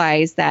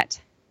realize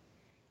that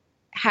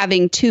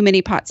having too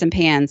many pots and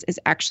pans is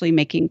actually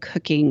making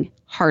cooking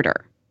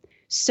harder.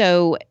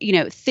 So,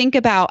 think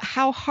about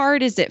how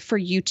hard is it for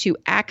you to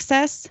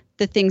access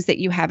the things that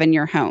you have in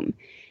your home.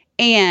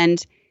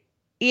 And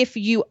if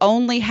you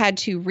only had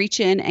to reach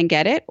in and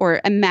get it,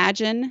 or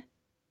imagine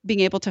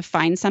being able to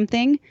find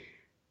something,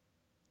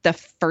 the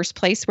first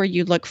place where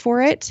you look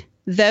for it,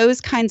 those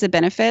kinds of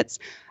benefits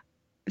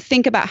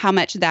think about how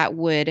much that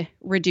would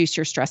reduce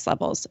your stress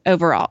levels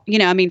overall.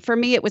 For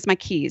me, it was my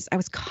keys. I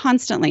was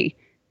constantly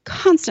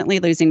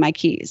losing my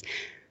keys.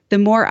 The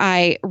more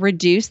I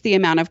reduced the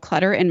amount of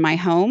clutter in my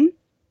home,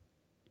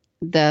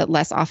 the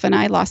less often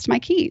I lost my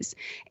keys.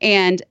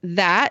 And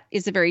that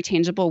is a very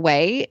tangible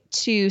way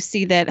to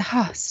see that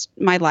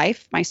my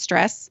life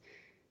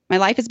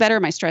is better,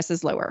 my stress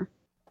is lower.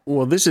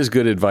 Well, this is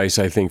good advice,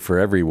 I think, for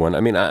everyone.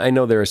 I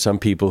know there are some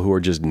people who are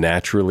just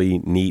naturally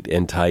neat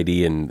and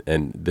tidy, and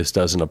this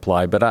doesn't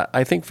apply. But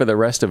I think for the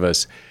rest of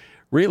us,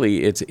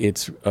 really,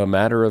 it's a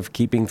matter of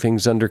keeping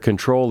things under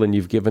control, and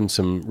you've given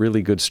some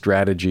really good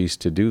strategies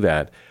to do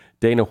that.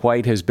 Dana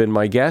White has been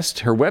my guest.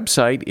 Her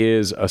website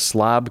is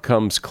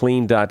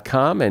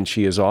aslobcomesclean.com, and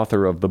she is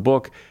author of the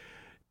book,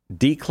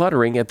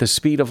 Decluttering at the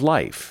Speed of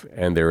Life.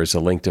 And there is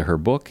a link to her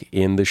book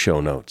in the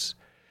show notes.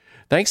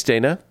 Thanks,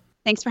 Dana.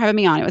 Thanks for having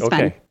me on. It was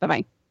fun.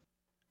 Bye-bye.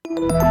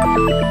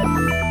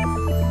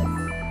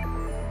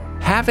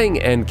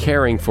 Having and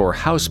caring for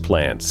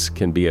houseplants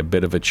can be a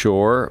bit of a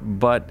chore,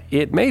 but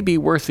it may be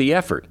worth the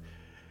effort.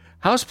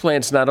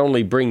 Houseplants not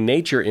only bring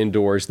nature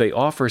indoors, they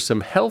offer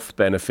some health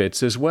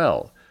benefits as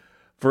well.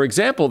 For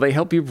example, they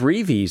help you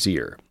breathe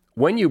easier.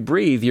 When you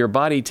breathe, your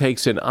body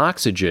takes in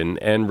oxygen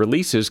and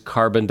releases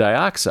carbon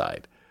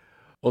dioxide.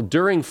 Well,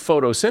 during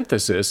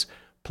photosynthesis,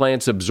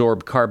 plants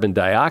absorb carbon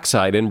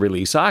dioxide and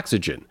release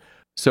oxygen.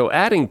 So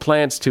adding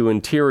plants to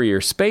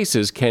interior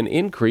spaces can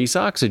increase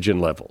oxygen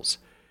levels.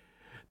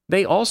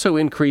 They also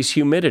increase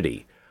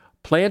humidity.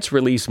 Plants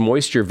release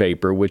moisture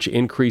vapor, which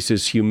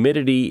increases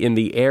humidity in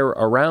the air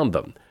around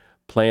them.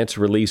 Plants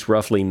release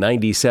roughly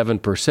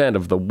 97%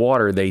 of the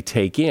water they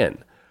take in.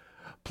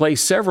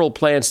 Place several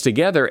plants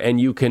together and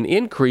you can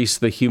increase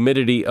the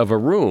humidity of a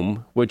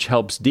room, which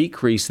helps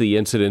decrease the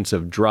incidence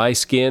of dry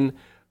skin,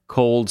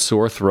 cold,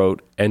 sore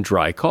throat, and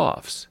dry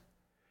coughs.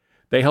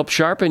 They help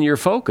sharpen your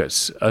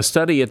focus. A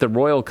study at the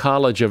Royal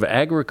College of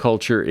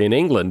Agriculture in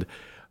England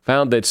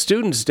found that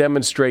students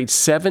demonstrate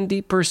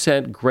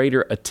 70%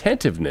 greater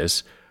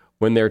attentiveness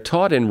when they're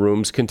taught in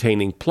rooms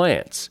containing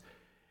plants.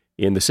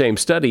 In the same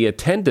study,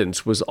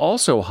 attendance was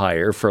also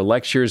higher for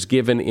lectures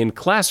given in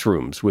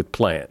classrooms with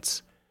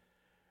plants.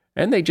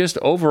 And they just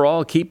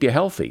overall keep you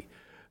healthy.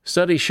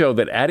 Studies show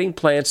that adding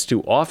plants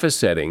to office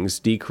settings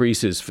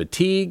decreases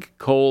fatigue,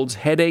 colds,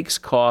 headaches,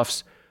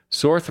 coughs,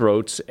 sore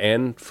throats,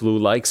 and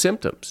flu-like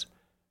symptoms.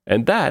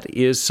 And that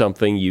is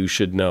something you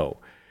should know.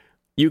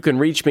 You can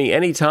reach me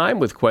anytime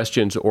with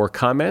questions or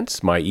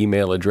comments. My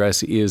email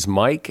address is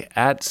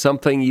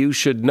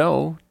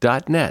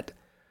mike@somethingyoushouldknow.net.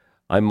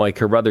 I'm Mike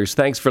Carruthers.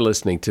 Thanks for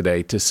listening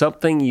today to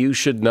Something You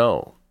Should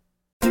Know.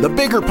 The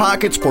Bigger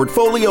Pockets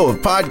portfolio of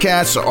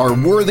podcasts are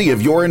worthy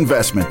of your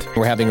investment.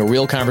 We're having a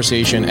real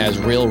conversation as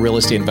real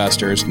estate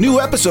investors. New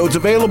episodes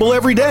available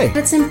every day.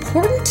 It's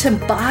important to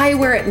buy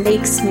where it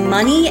makes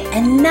money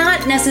and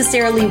not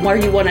necessarily where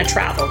you want to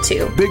travel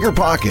to. Bigger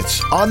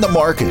Pockets, On the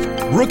Market,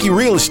 Rookie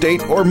Real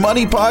Estate, or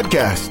Money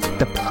Podcast.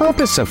 The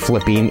purpose of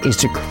flipping is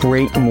to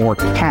create more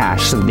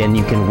cash so then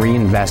you can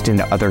reinvest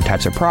into other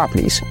types of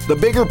properties. The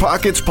Bigger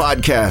Pockets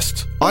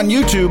Podcast on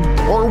YouTube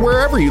or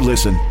wherever you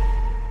listen.